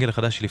מעולה, הסינגל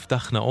החדש של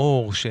יפתח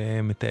נאור,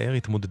 שמתאר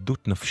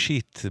התמודדות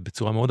נפשית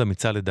בצורה מאוד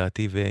אמיצה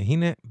לדעתי,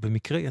 והנה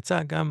במקרה יצא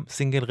גם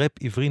סינגל רפ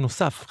עברי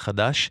נוסף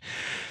חדש,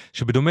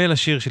 שבדומה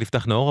לשיר של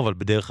יפתח נאור, אבל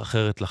בדרך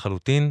אחרת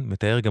לחלוטין,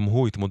 מתאר גם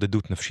הוא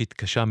התמודדות נפשית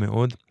קשה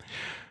מאוד,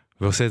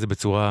 ועושה את זה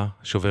בצורה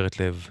שוברת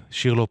לב.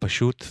 שיר לא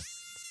פשוט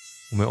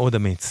ומאוד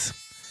אמיץ.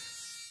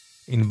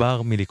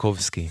 ענבר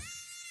מיליקובסקי,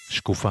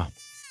 שקופה.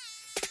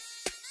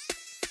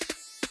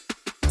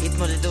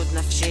 התמודדות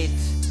נפשית,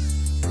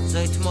 זו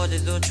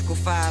התמודדות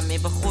שקופה,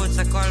 מבחוץ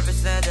הכל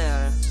בסדר,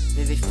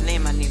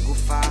 מבפנים אני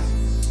גופה.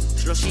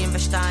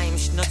 32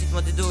 שנות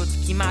התמודדות,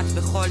 כמעט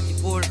בכל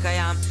טיפול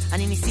קיים.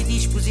 אני ניסיתי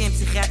אשפוזים,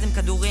 פסיכיאטרים,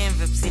 כדורים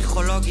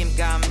ופסיכולוגים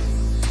גם.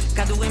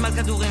 כדורים על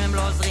כדורים הם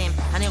לא עוזרים,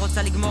 אני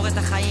רוצה לגמור את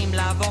החיים,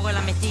 לעבור אל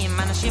המתים.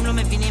 אנשים לא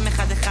מבינים,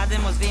 אחד אחד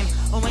הם עוזבים,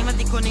 אומרים את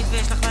דיכאונית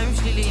ויש לך חיים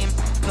שליליים.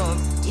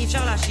 טוב, אי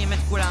אפשר להאשים את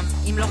כולם,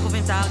 אם לא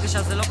חווים את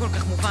ההרגשה זה לא כל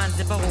כך מובן,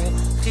 זה ברור.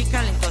 הכי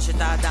קל לנטוש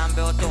את האדם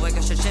באותו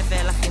רגע של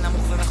שפל, הכי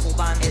נמוך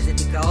ומחורבן. איזה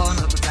דיכאון,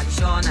 רק רוצה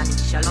לישון, אני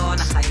כישלון,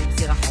 החיים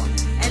צירחון.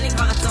 אין לי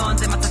כבר רצון,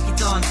 זה מצב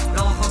קיצון,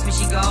 לא רחוק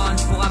משיגעון,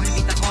 שבורה בלי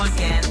ביטחון,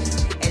 כן.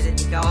 איזה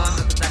דיכאון,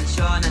 רק רוצה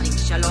לישון, אני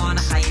כישלון,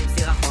 החיים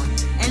צירחון.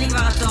 אין לי כבר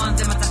רצון,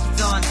 זה מצב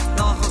קיצון,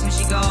 לא רחוק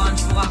משיגעון,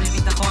 שבורה בלי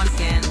ביטחון,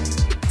 כן.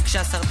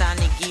 כשהסרטן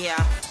הגיע,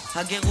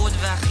 הגירוד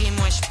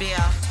והכימו השפיע,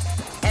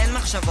 אין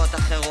מחשבות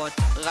אחרות,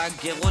 רק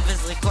גירוד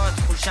וזריקות,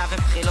 חולשה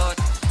ובחילות.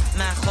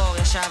 מאחור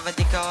ישב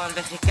הדיכאון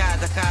וחיכה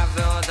דקה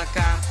ועוד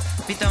דקה,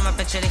 פתאום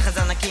הפט שלי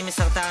חזר נקי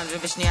מסרטן,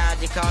 ובשנייה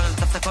הדיכאון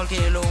נטף את הכל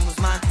כאילו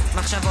מוזמן.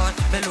 מחשבות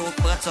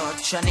בלופ רצות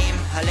שנים,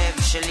 הלב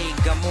שלי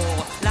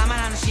גמור. למה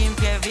לאנשים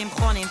כאבים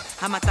כרוניים?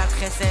 המתת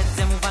חסד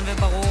זה מובן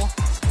וברור,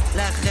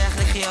 להכריח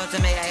לחיות זה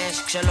מייאש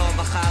כשלא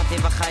בחרתי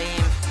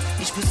בחיים.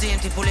 אשפוזים,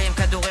 טיפולים,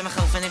 כדורים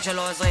מחרפנים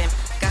שלא עוזרים,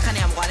 כך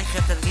אני אמורה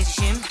לחיות עד גיל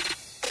 60?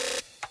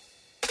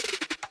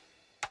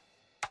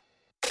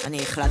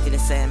 אני החלטתי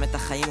לסיים את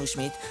החיים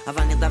רשמית,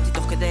 אבל נרדמתי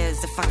תוך כדי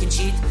איזה פאקינג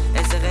שיט.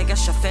 איזה רגע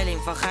שפל, אם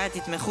כבר חי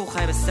תתמכו,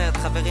 חי בסרט,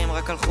 חברים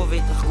רק הלכו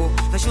והתרחקו.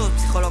 ושוב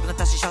פסיכולוג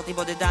נטש, השארתי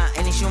בודדה,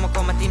 אין לי שום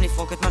מקום מתאים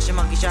לפרוק את מה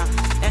שמרגישה.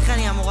 איך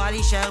אני אמורה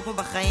להישאר פה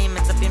בחיים,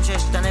 מצפים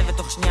שישתנה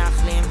ותוך שנייה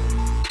אחלים.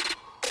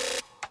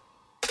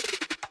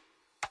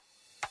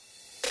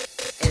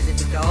 איזה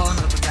דיכאון,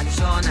 רק רוצה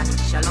לישון, אני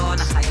כישלון,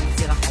 החיים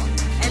צירחון.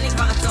 אין לי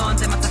כבר רצון,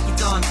 זה מצב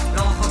קיצון,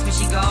 לא רחוק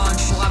משיגעון,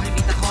 שבורה בלי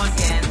ביטחון,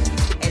 כן.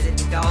 איזה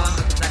דיכאון,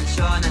 רק רוצה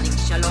לישון, אני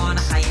כישלון,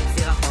 החיים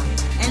צירחון.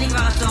 אין לי כבר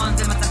רצון,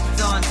 זה מצב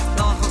קיצון,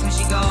 לא רחוק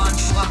משיגעון,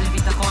 שבורה בלי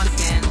ביטחון,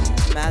 כן.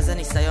 מאז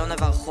הניסיון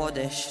עבר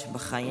חודש,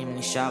 בחיים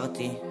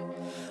נשארתי,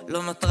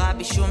 לא נותרה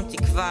בי שום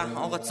תקווה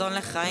או רצון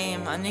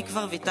לחיים, אני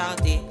כבר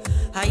ויתרתי.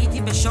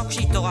 הייתי בשוק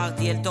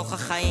שהתעוררתי אל תוך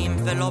החיים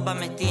ולא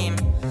במתים.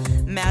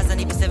 מאז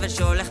אני בסבל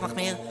שהולך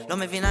מחמיר, לא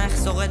מבינה איך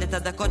שורד את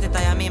הדקות, את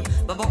הימים.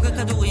 בבוקר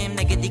כדורים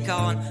נגד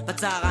דיכאון,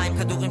 בצהריים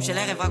כדורים של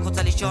ערב, רק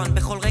רוצה לישון.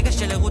 בכל רגע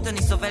של עירות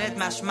אני סובלת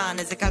מהשמן,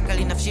 איזה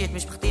כלכלי נפשי, את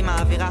משפחתי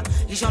מעבירה.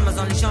 לישון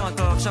מזון, לישון, רק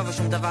לא לחשוב על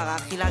שום דבר.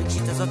 האכילה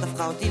הרגשית הזאת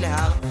הפכה אותי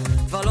להר,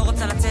 כבר לא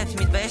רוצה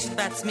לצאת, מתביישת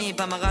בעצמי,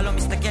 במראה לא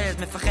מסתכלת,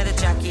 מפחדת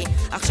שהקי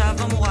עכשיו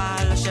אמורה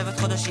לשבת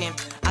חודשים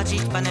עד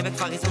שיתפנה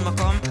בכפר איזון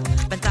מקום.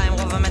 בינתיים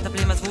רוב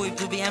המטפלים עזבו,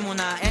 איבדו בי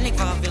אמונה, אין לי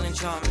כבר אוויר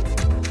לנשום.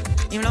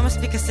 אם לא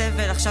מספיק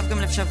הסבל, עכשיו גם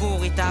לב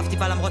שבור. התאהבתי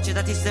בה למרות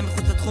שידעתי שזה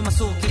מחוץ לתחום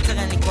אסור. קיצר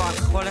אין לי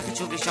כוח, הולכת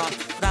שוב לישון,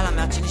 תודה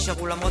למעט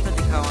שנשארו למרות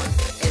הדיכאון.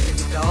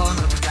 איזה דיכאון,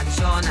 רק רוצה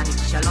לישון, אני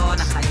כישלון,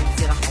 החיים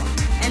צירחון.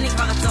 אין לי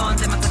כבר רצון,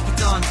 זה מצב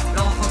קיצון,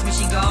 לא רחוק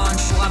משיגעון,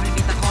 שבורה בלי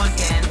ביטחון,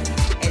 כן.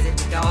 איזה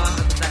דיכאון,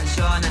 רק רוצה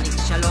לישון, אני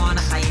כישלון,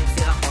 החיים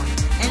צירחון.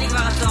 אין לי כבר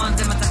רצון,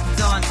 זה מצב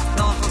קיצון,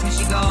 לא רחוק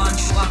משיגעון,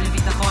 שבורה בלי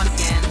ביטחון,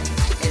 כן.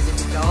 איזה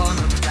דיכאון,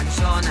 רק רוצה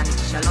לישון, אני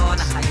כישלון,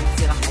 החיים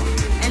צירחון.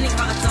 אין לי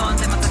כבר רצון,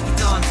 זה מצב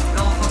קיצון,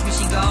 לא רחוק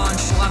משיגעון,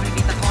 שבורה בלי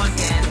ביטחון,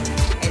 כן.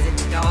 איזה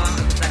דיכאון,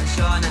 רק רוצה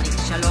לישון, אני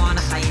כישלון,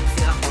 החיים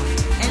צירחון.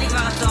 אין לי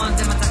כבר רצון,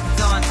 זה מצב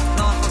קיצון,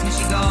 לא רחוק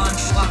משיגעון,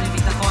 שבורה בלי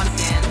ביטחון,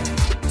 כן.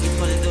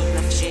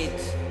 התמודדות נפשית.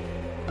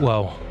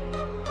 וואו,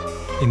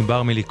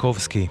 ענבר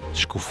מיליקובסקי,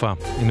 שקופה.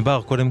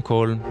 ענבר, קודם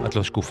כל, את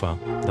לא שקופה.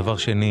 דבר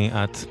שני,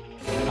 את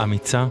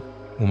אמיצה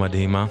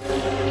ומדהימה.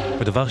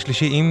 ודבר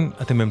שלישי, אם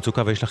אתם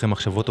במצוקה ויש לכם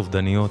מחשבות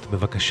אובדניות,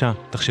 בבקשה,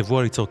 תחשבו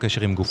על ליצור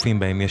קשר עם גופים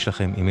בהם יש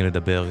לכם עם מי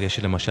לדבר. יש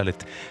למשל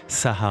את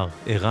סהר,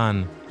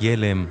 ערן,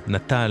 ילם,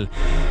 נטל,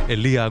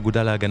 אלי,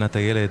 האגודה להגנת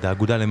הילד,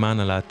 האגודה למען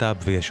הלהט"ב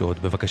ויש עוד.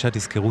 בבקשה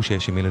תזכרו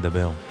שיש עם מי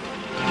לדבר.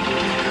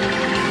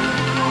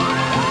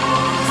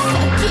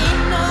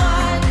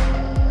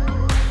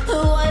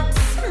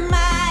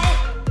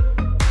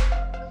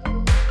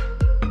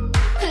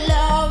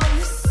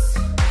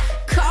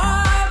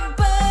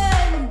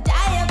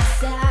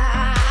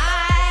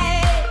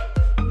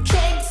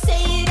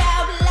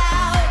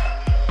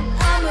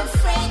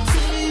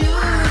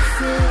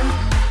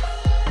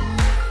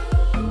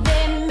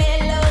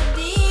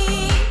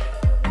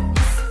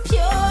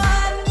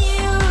 Pure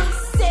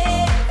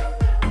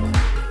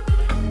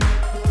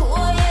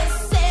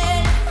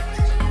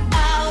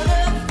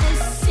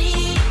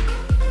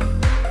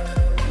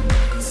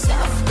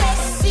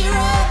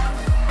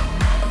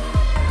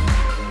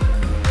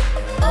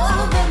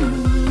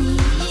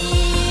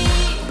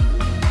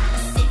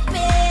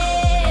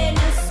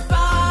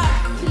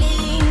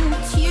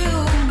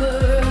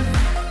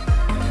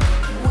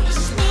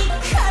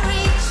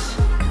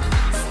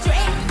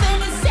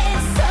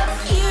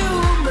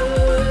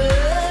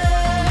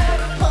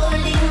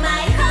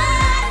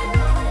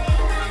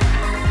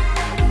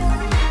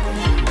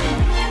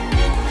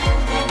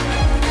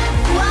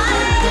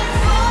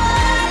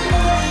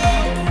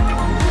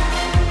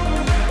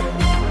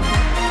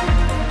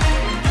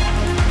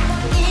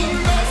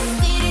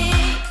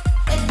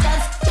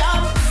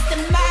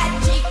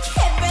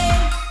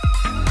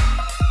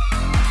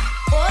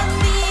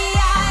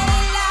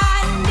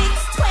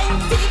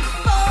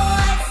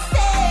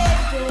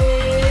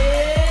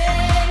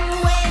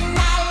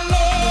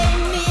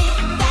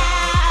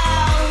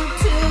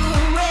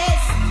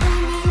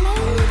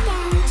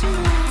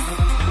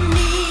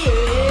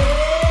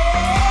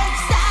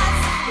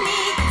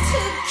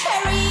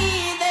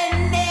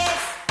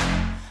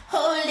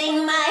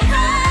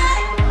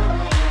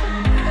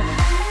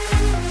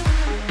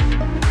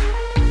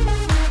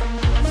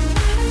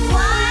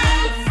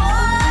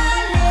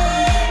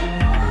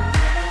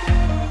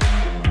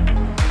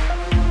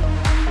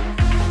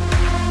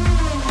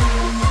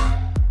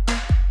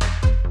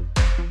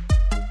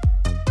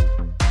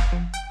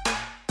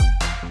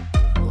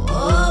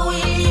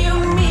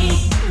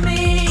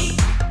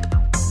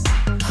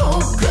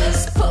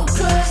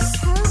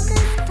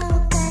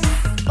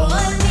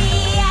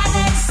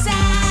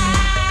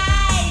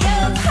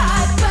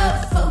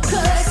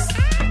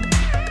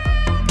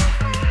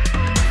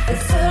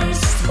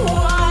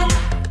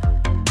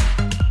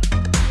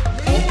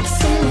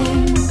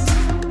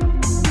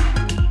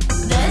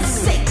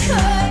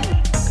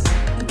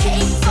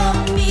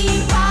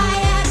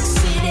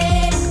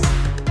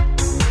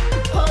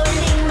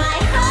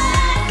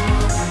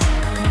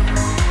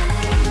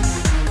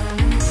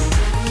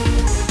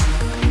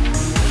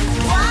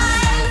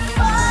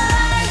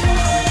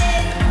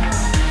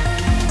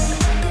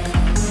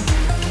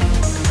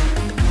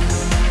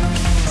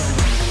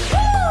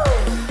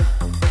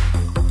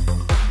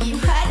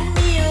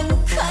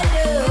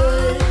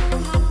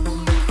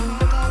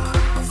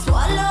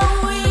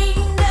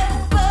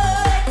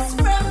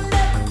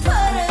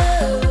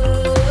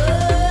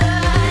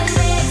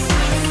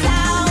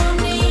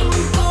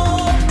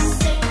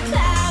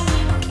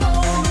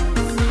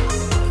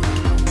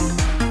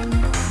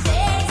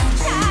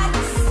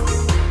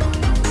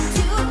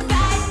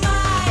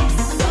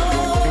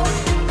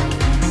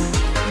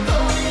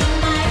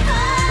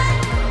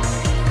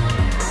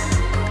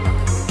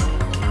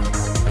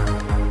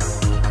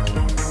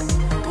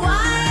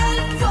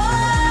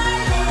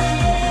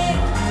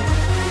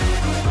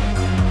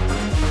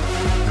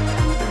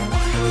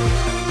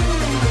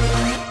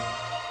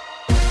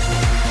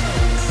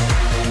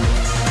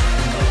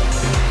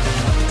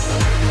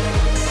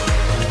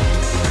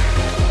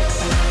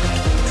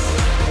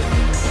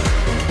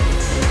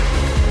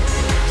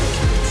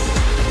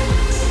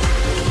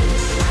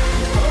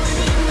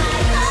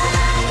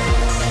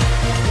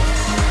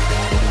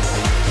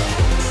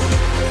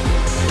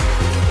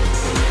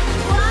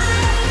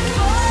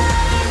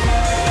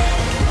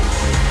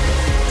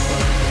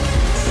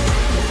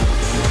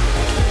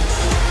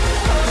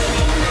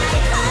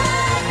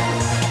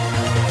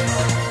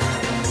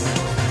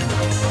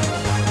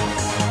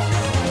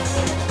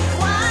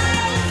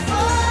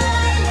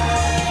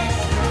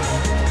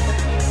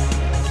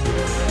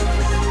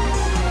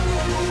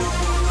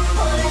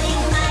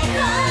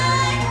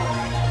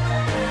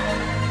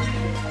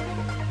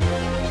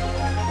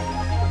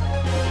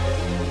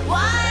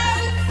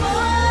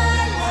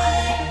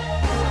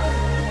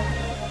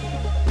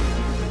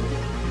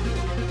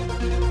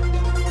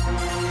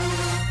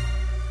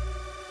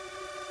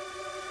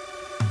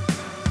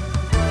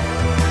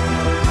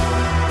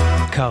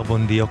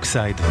קרבון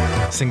דיוקסייד,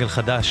 סינגל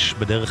חדש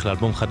בדרך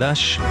לאלבום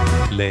חדש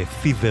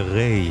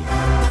לפיברי.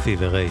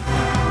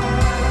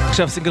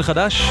 עכשיו סינגל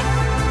חדש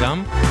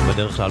גם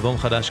בדרך לאלבום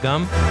חדש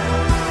גם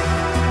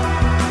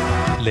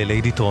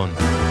לליידי טרון,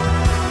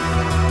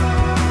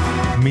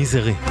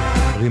 מיזרי,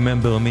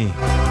 Remember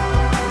Me,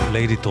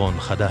 ליידי טרון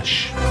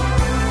חדש.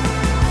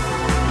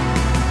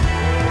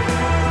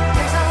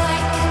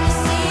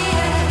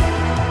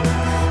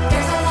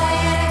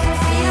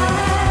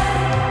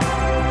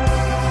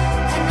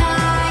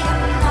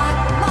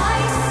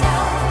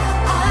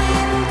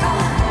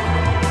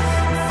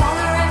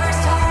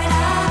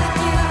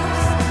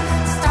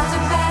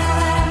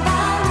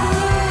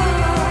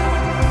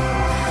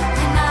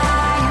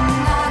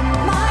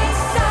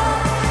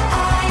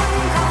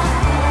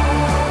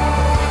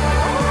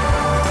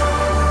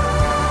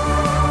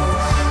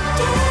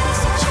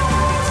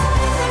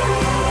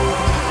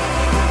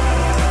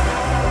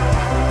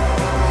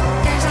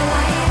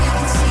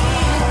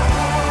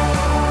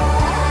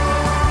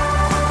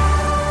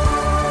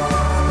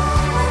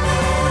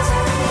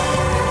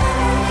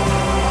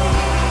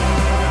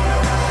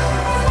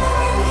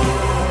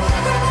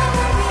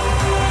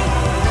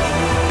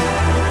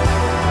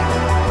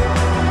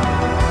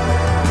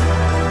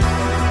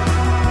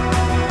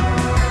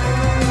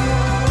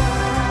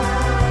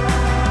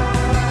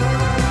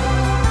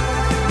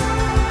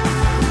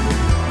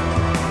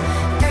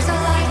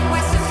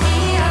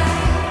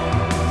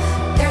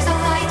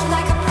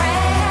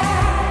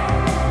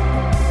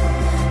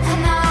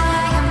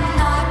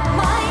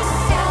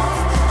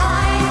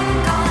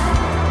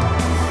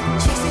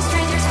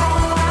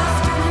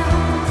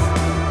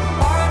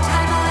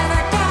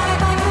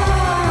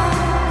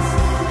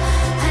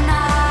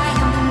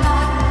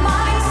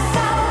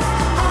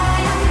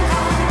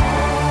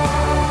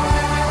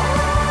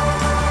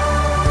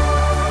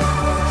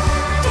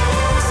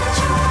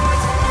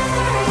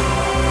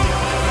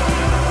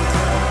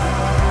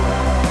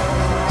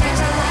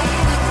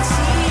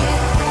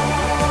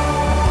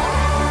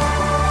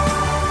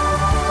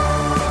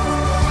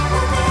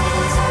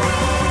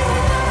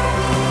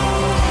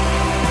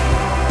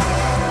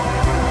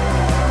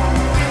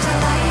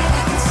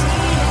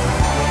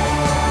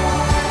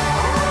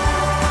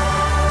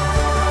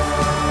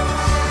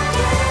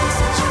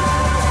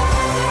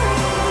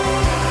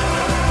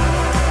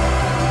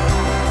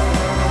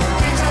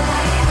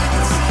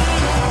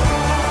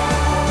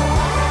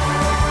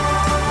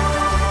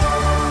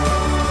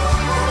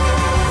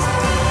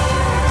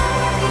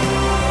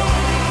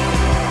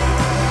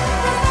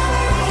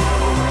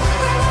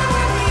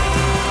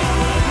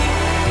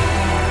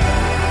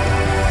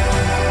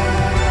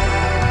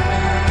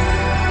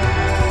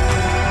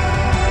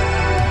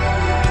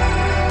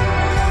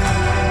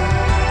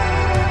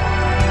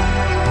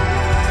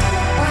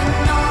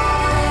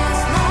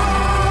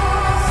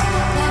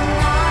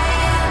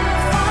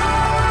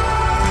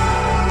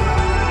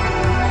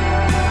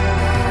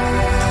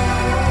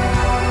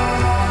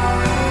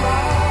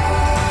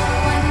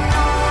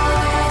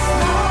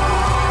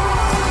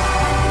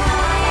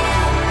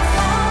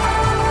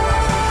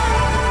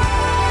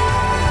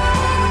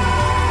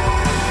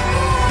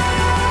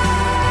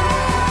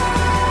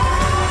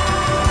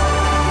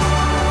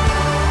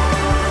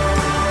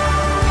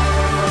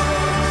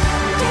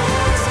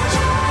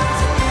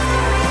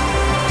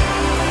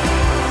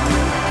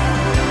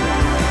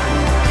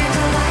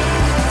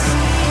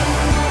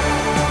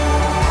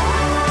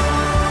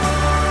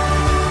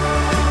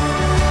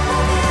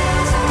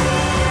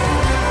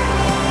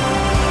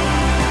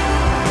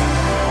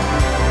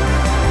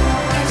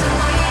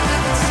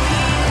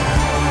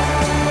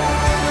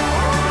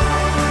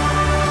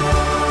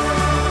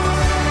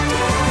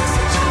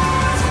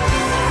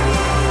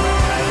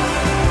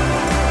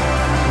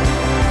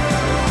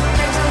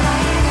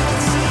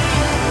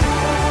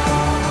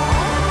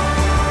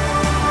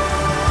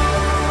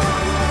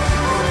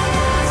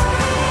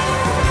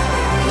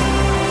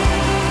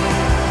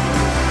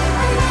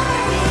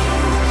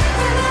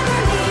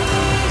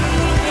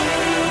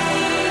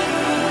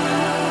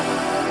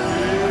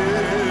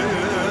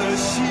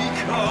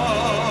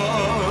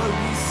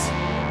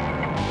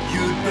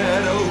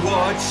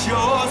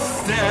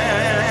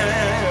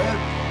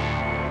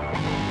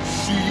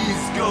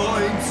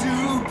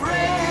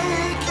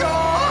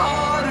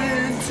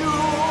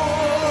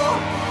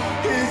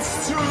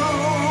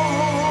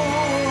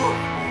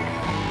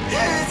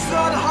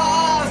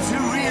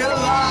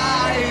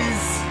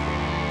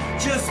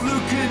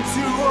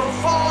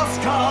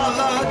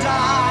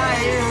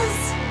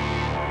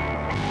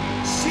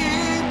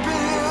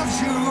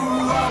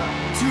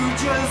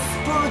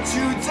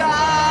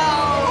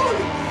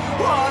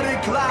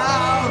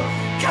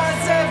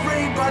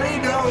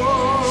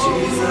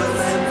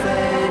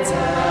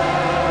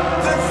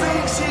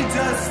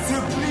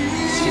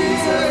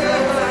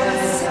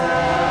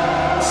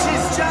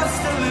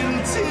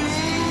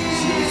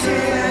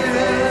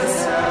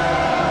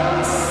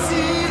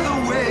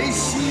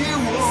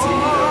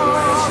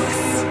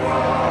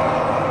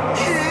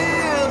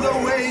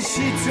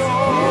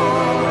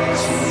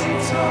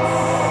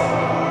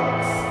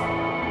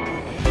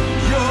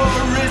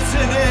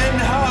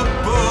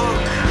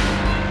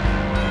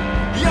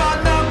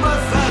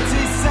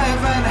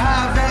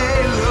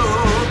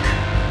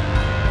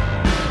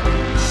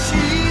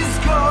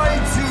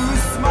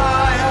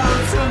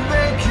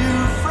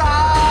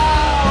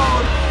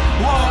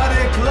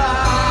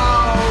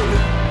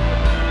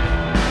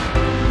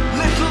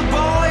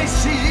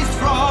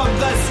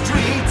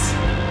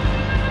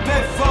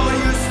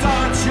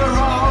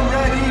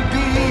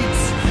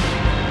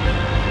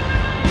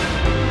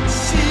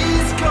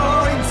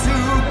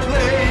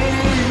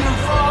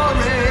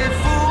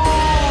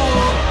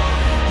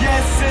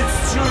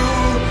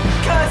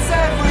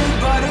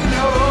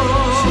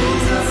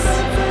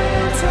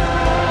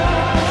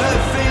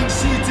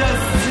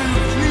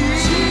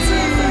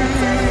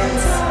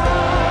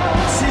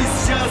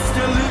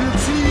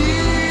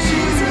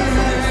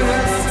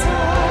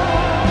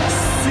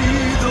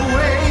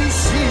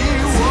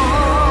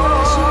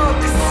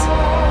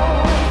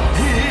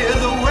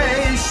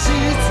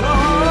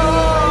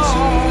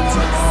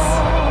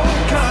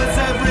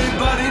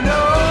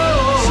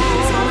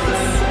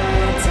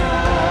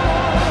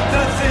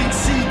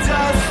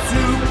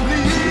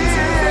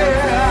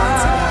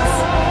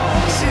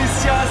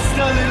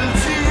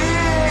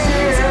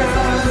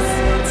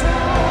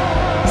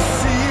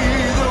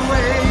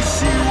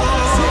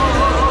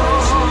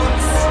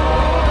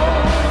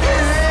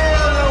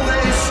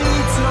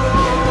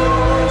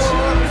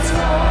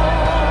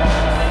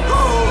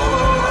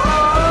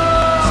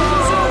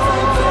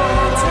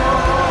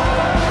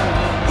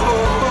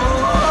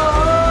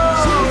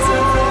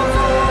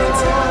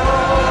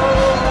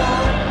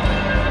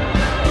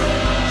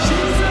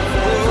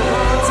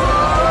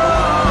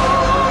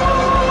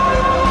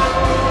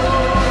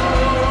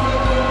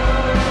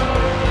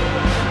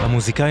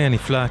 המוזיקאי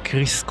הנפלא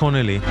קריס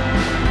קונלי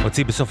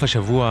הוציא בסוף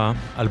השבוע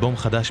אלבום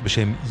חדש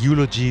בשם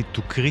Eulogy to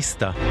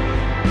Krista.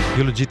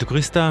 Eulogy to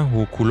Krista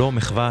הוא כולו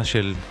מחווה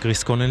של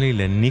קריס קונלי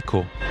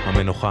לניקו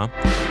המנוחה.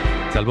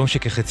 זה אלבום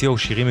שכחציו הוא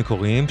שירים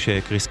מקוריים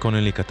שקריס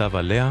קונלי כתב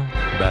עליה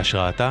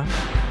בהשראתה,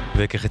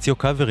 וכחציו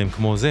קאברים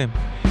כמו זה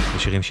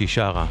בשירים שהיא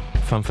שרה.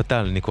 פאם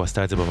פטל, ניקו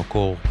עשתה את זה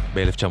במקור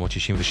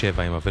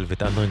ב-1967 עם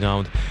הוולווט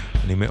אנדרגראונד.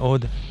 אני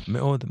מאוד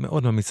מאוד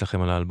מאוד ממליץ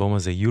לכם על האלבום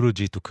הזה,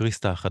 Eulogy to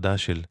Krista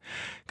החדש של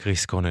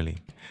קריס קונלי.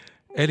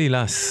 אלי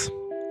לס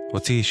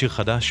הוציא שיר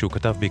חדש שהוא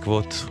כתב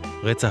בעקבות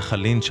רצח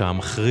הלינץ'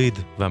 המחריד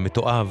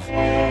והמתועב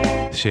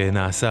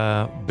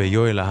שנעשה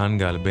ביואל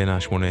ההנגל בין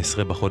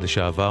ה-18 בחודש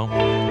העבר.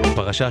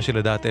 פרשה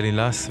שלדעת אלי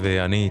לס,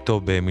 ואני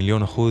איתו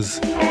ב1,000,000%,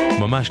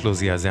 ממש לא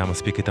זעזע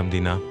מספיק את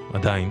המדינה,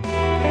 עדיין.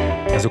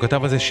 אז הוא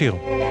כתב על זה שיר.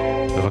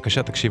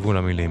 בבקשה תקשיבו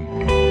למילים.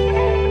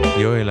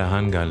 יואל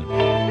ההנגל,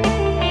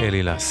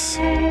 אלי לס.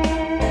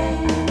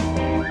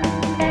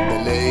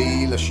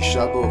 בליל 6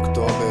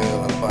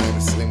 באוקטובר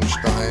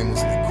 2022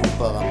 הוזנקו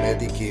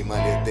פרמדיקים על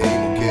ידי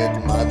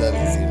מוקד מד"א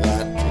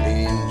לזירת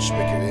לינץ'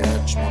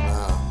 בקריית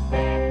שמונה.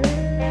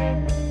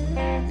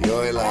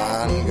 יואל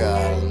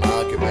ההנגל,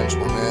 נער כבן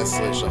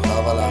 18,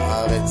 שכב על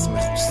הארץ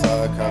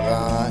מחוסר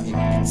הכרה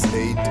עם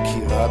פצעי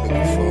דקירה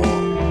בגופו.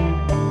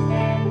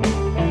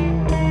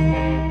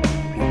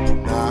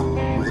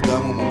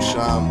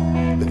 שם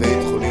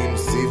לבית חולים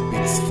זיו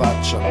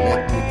בצפת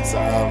שמת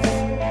מפצעיו.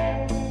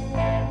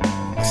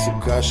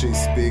 הסוכה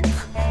שהספיק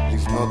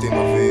לבנות עם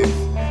אביו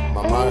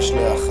ממש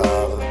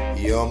לאחר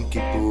יום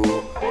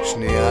כיפור,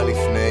 שנייה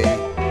לפני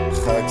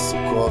חג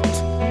סוכות,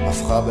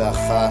 הפכה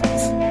באחת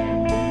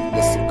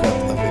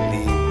לסוכת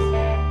אבלים.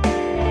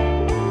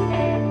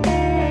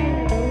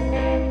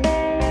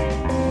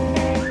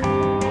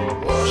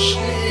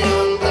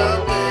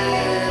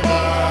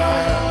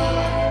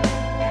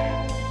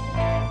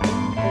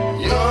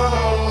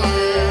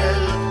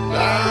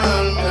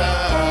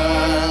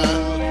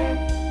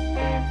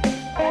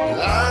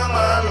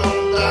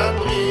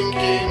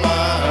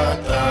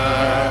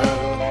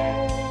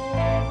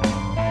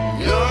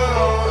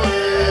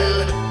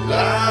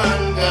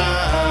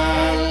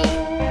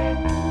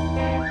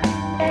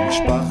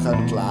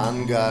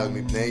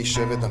 מבני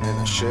שבט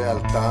המנשה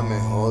עלתה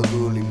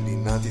מהודו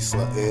למדינת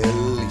ישראל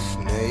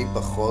לפני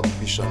פחות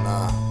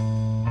משנה.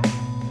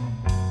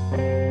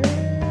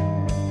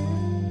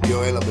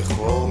 יואל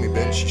הבכור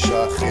מבין 6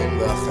 אחים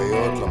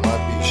ואחיות למד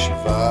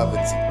בישיבה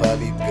וציפה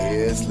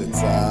להתגייס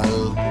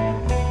לצה"ל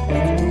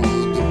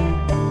בגדוד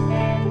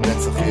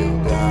נצח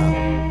יהודה,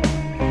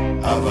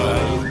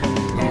 אבל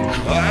הוא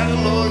כבר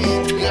לא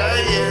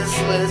התגייס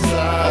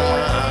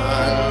לצה"ל.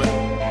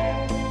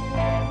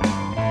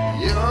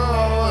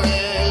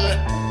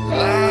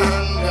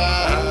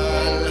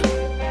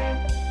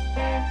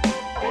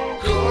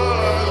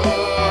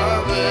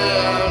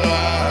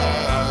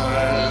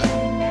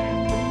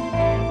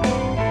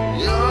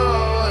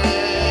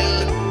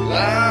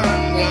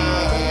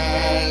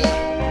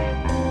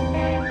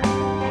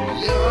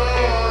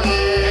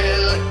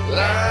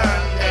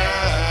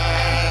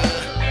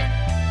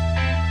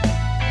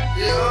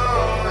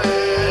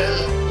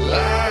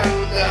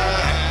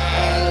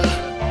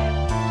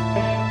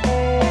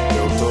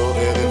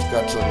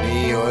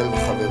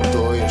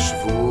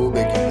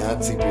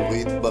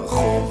 ציבורית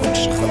ברחוב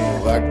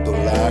כשחבורה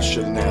גדולה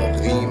של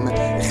נערים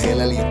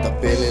החלה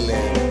להתאפל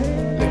אליהם,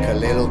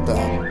 לקלל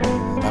אותם.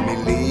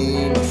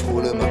 המילים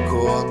הפכו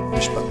למכות,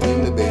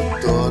 משפטים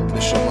לבעיטות,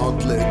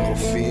 לשונות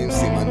לאגרופים,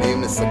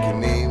 סימנים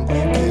לסכינים,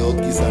 קריאות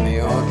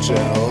גזעניות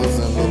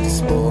שהאוזן לא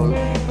תסבול,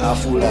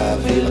 עפו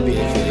לאוויר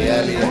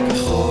הפריפריאלי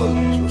הכחול.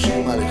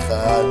 30-1,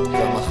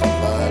 כמה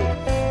חבל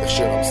איך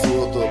שרמסו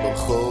אותו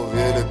ברחוב,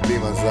 ילד בלי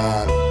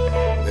מזל,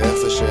 ואיך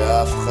זה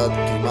שאף אחד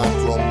כמעט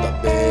לא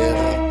מדבר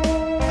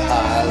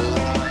על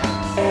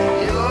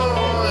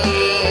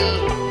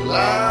יואל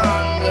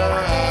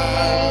להנגל,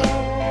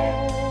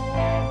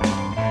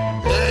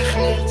 איך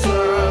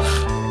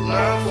נרצח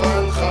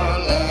נפל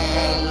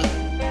חלל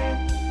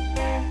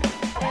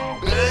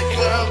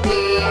בקרב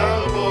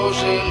בערבו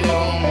של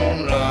יום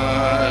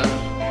אומלל.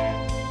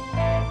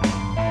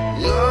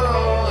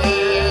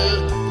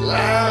 יואל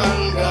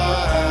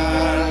להנגל,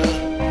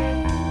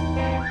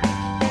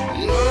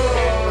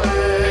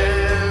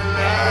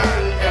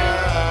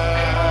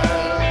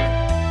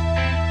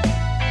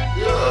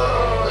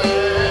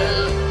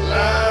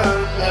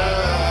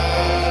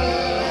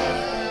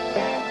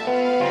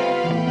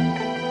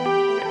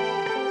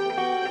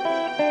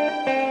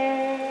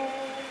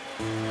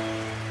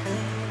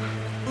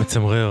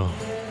 מצמרר,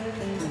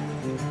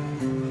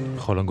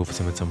 בכל הגוף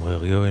זה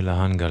מצמרר. יואל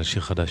ההנגל,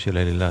 שיר חדש של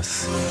אלי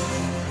לס,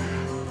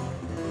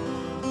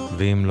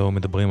 ואם לא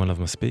מדברים עליו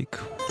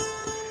מספיק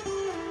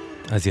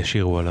אז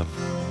ישירו עליו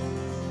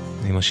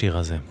עם השיר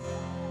הזה.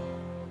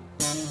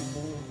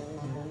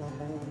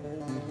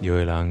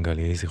 יואל ההנגל,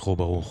 יהי זכרו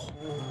ברוך.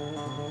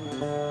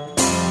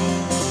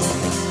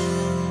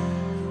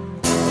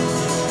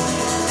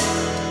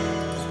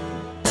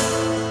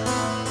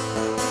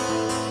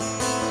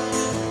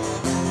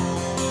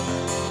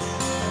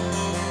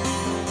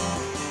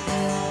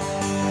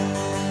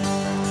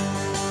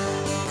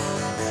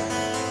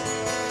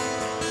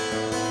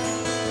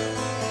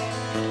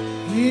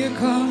 Here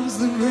comes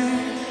the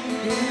rain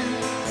again,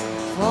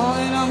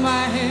 falling on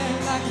my head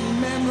like a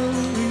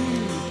memory,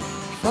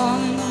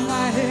 falling on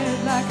my head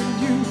like a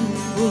new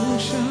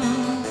ocean.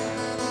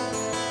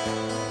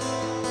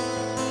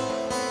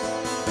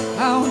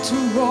 I want to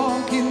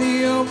walk in the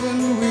open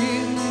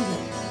wind,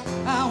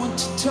 I want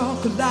to talk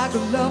like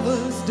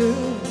lovers do,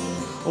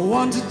 I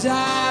want to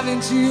dive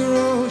into your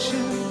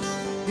ocean.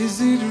 Is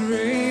it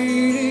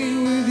raining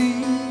with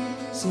you?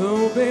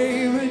 So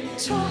baby,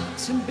 talk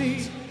to me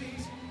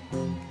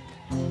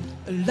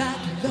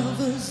like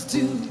lovers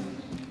do.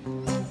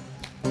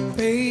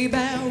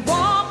 Baby,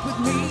 walk with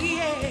me,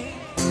 yeah,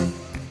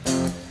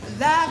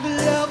 like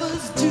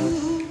lovers do.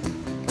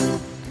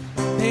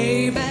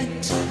 Baby,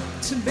 talk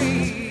to me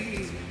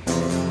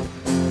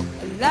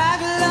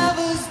like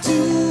lovers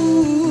do.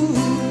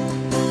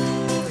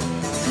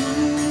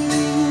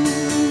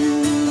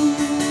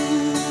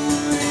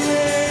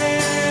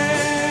 Yeah.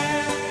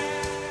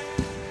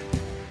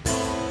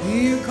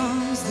 Here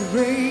comes the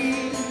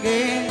rain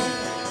again,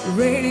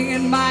 raining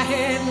in my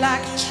head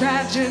like a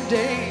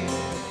tragedy,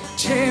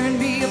 tearing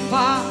me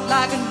apart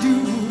like a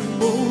new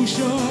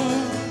emotion.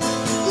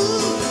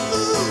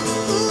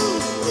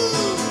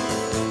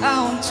 I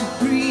want to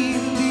breathe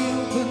in the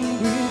open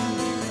wind,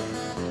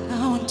 I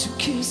want to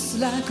kiss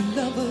like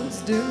lovers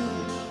do,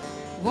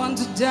 want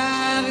to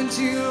dive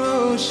into your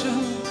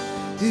ocean.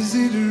 Is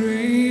it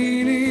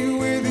raining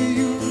with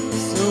you?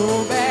 So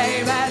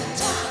baby,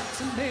 talk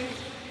to me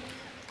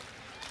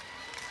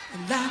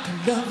like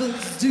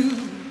lovers do.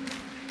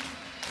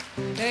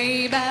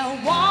 Baby,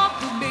 walk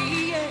with me,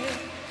 yeah,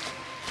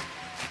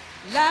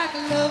 like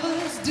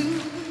lovers do.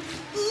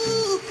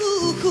 Ooh,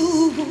 ooh,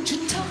 ooh, won't you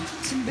talk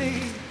to me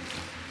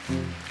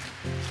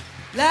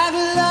like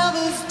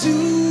lovers do?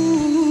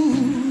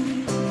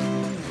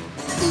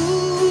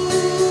 Ooh,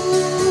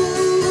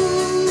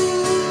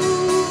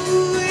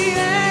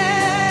 yeah.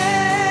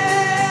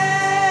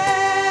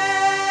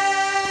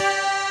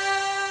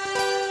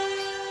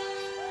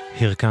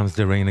 Here comes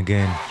the rain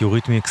again,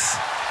 יוריתמיקס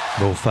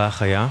בהופעה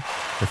חיה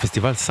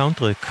בפסטיבל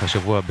סאונדטרק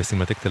השבוע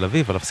בסינמטק תל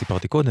אביב, עליו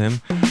סיפרתי קודם.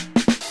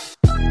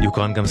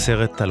 יוקרן גם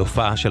סרט על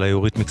הופעה של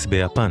היוריתמיקס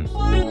ביפן.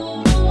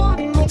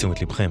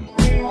 לתשומת לבכם.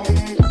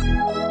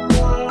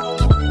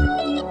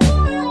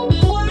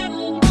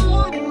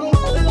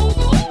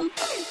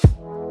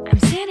 I'm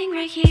sitting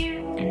right here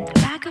in the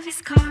back of his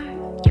car.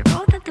 You're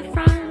both at the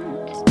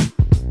front.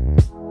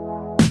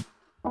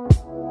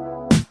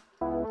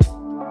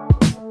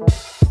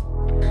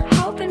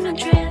 Hoping my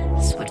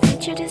dress would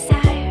fit your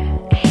desire.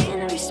 A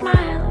hint of your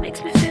smile makes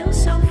me feel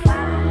so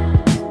fine.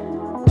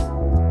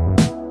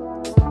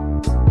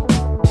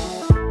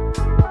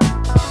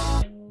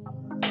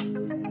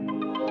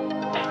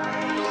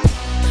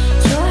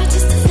 You're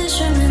just a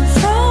fisherman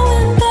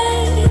throwing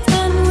bait,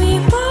 and we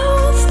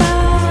both fly.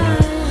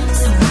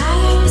 So why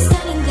are you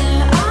standing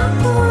there?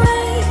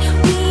 Operate.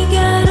 We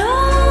got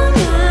all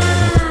night.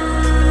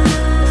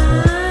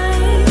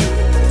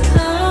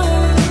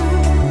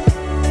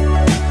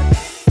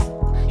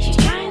 She's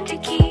trying to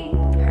keep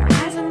her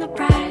eyes on the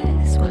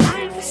prize while I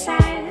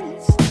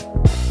emphasize.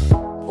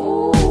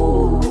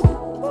 Ooh,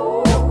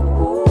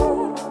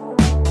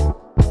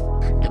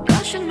 the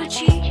blush on my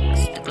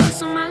cheeks, the gloss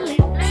on my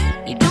lips.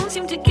 You don't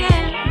seem to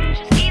care.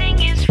 Just eating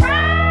his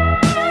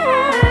fries.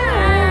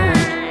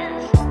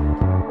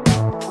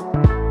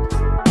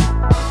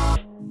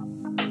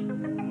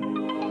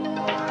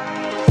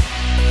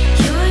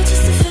 You're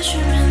just a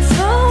fisherman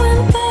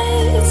throwing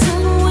baits,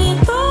 and we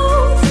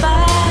both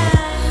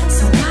bite.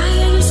 So why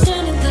are you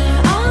standing there?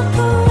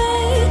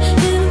 Operate.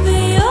 It'll be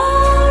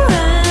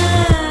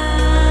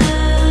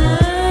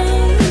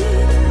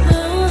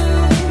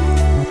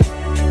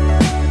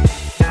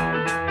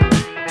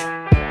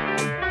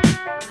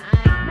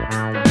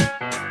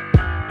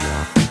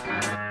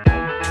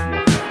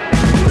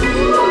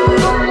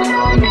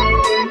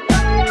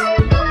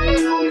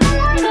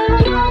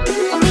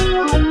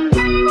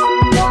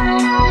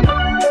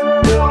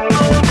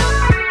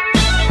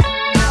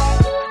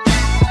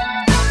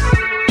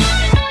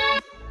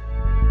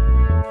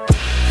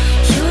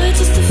You're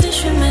just a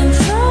fisherman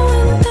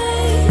throwing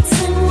baits,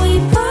 and we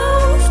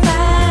both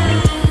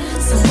bite.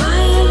 So why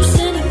are you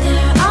standing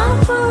there?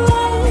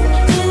 Operate.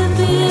 It'll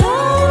be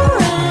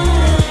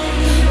alright.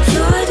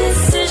 Your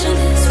decision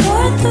is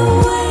worth the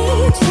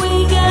wait. We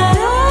got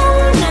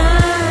all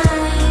night,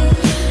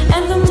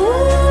 and the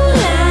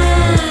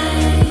moonlight,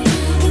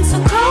 it's so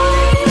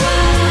cold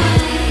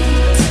white.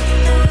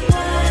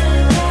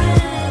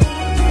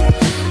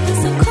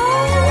 It's so cold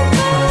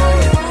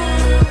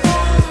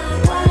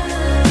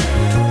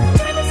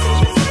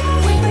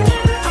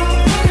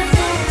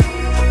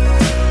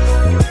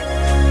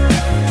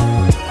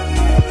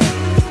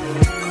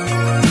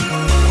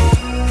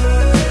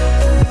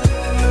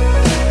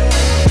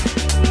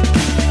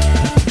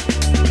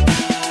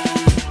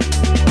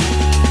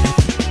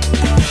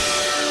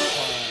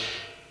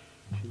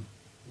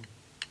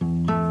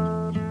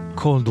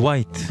Cold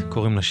White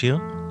קוראים לשיר,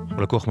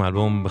 הוא לקוח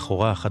מאלבום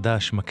בכורה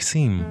חדש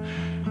מקסים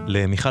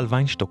למיכל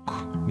ויינשטוק,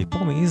 מפה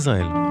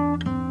מישראל.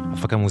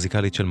 הפקה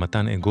מוזיקלית של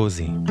מתן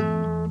אגוזי,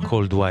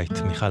 Cold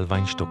White, מיכל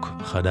ויינשטוק,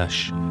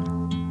 חדש.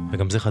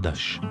 וגם זה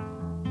חדש.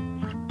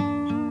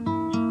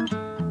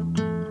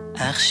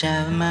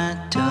 עכשיו מה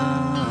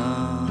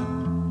טוב,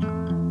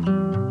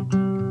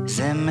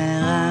 זה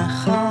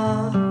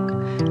מרחוק,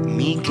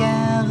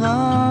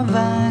 מקרוב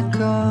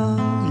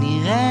הכל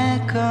נראה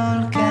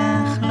כל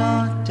כך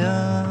לא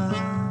טוב.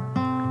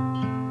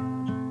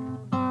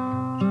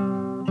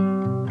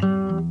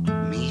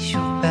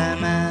 מישהו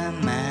פעם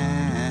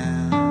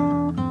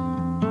אמר,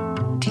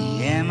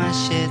 תהיה מה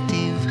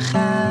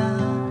שתבחר,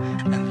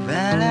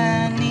 אבל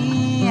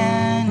אני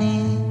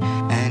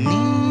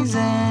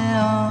זה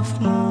עוף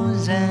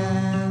מוזר.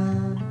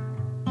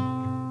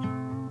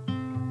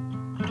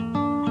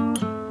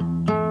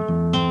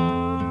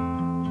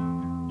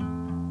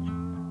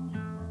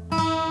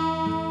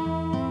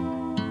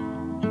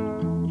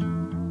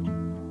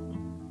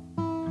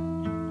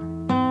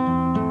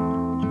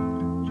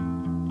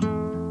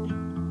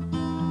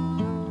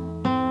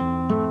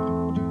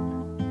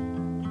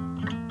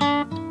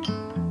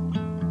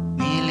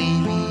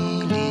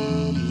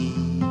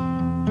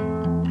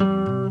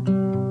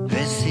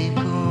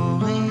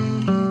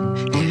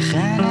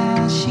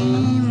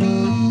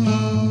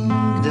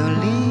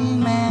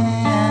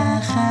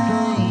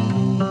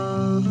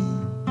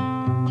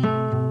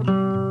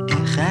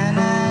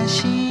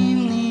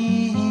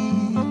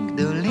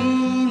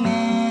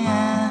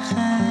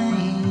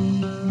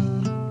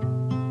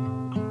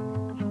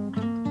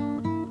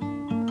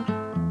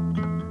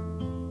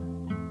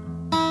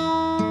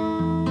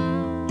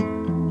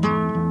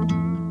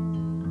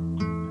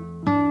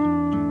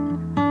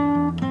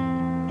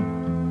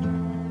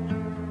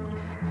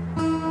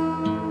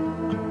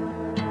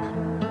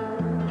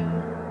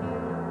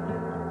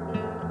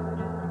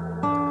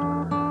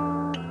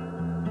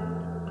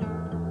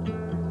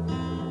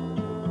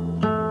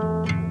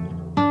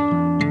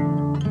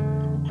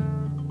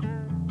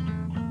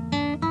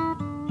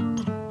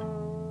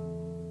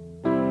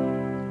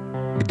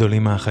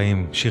 גדולים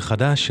מהחיים, שיר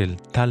חדש של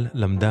טל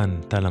למדן,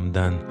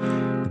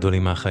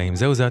 גדולים מהחיים.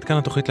 זהו, זה עד כאן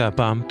התוכנית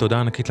להפעם. תודה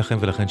ענקית לכם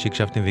ולכן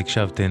שהקשבתם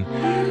והקשבתן.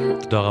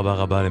 תודה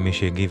רבה למי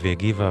שהגיב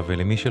והגיבה,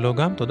 ולמי שלא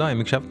גם, תודה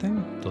אם הקשבתם.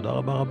 תודה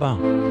רבה.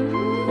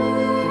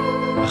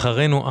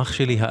 אחרינו אח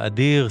שלי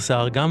האדיר,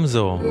 סער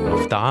גמזו,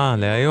 הפתעה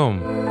להיום.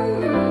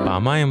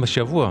 פעמיים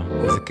בשבוע,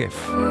 איזה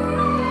כיף.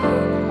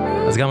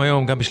 אז גם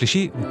היום, גם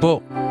בשלישי, פה,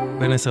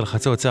 בין 10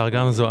 לחצות, סער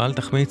גמזו, אל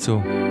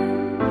תחמיצו.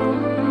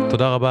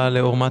 תודה רבה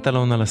לאור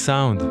מטלון על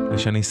הסאונד,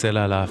 ושני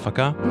סלע על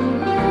ההפקה.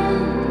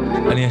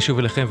 אני אשוב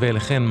אליכם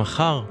ואליכן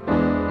מחר.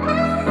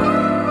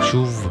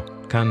 שוב,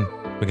 כאן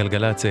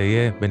בגלגלצ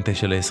יהיה בין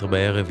 9 ל-10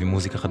 בערב עם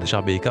מוזיקה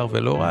חדשה בעיקר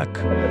ולא רק.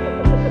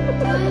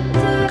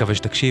 מקווה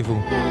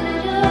שתקשיבו.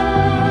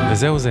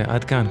 וזהו זה,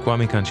 עד כאן,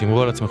 קוואמי כאן,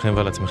 שמרו על עצמכם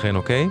ועל עצמכם,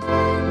 אוקיי?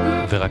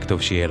 ורק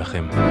טוב שיהיה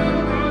לכם.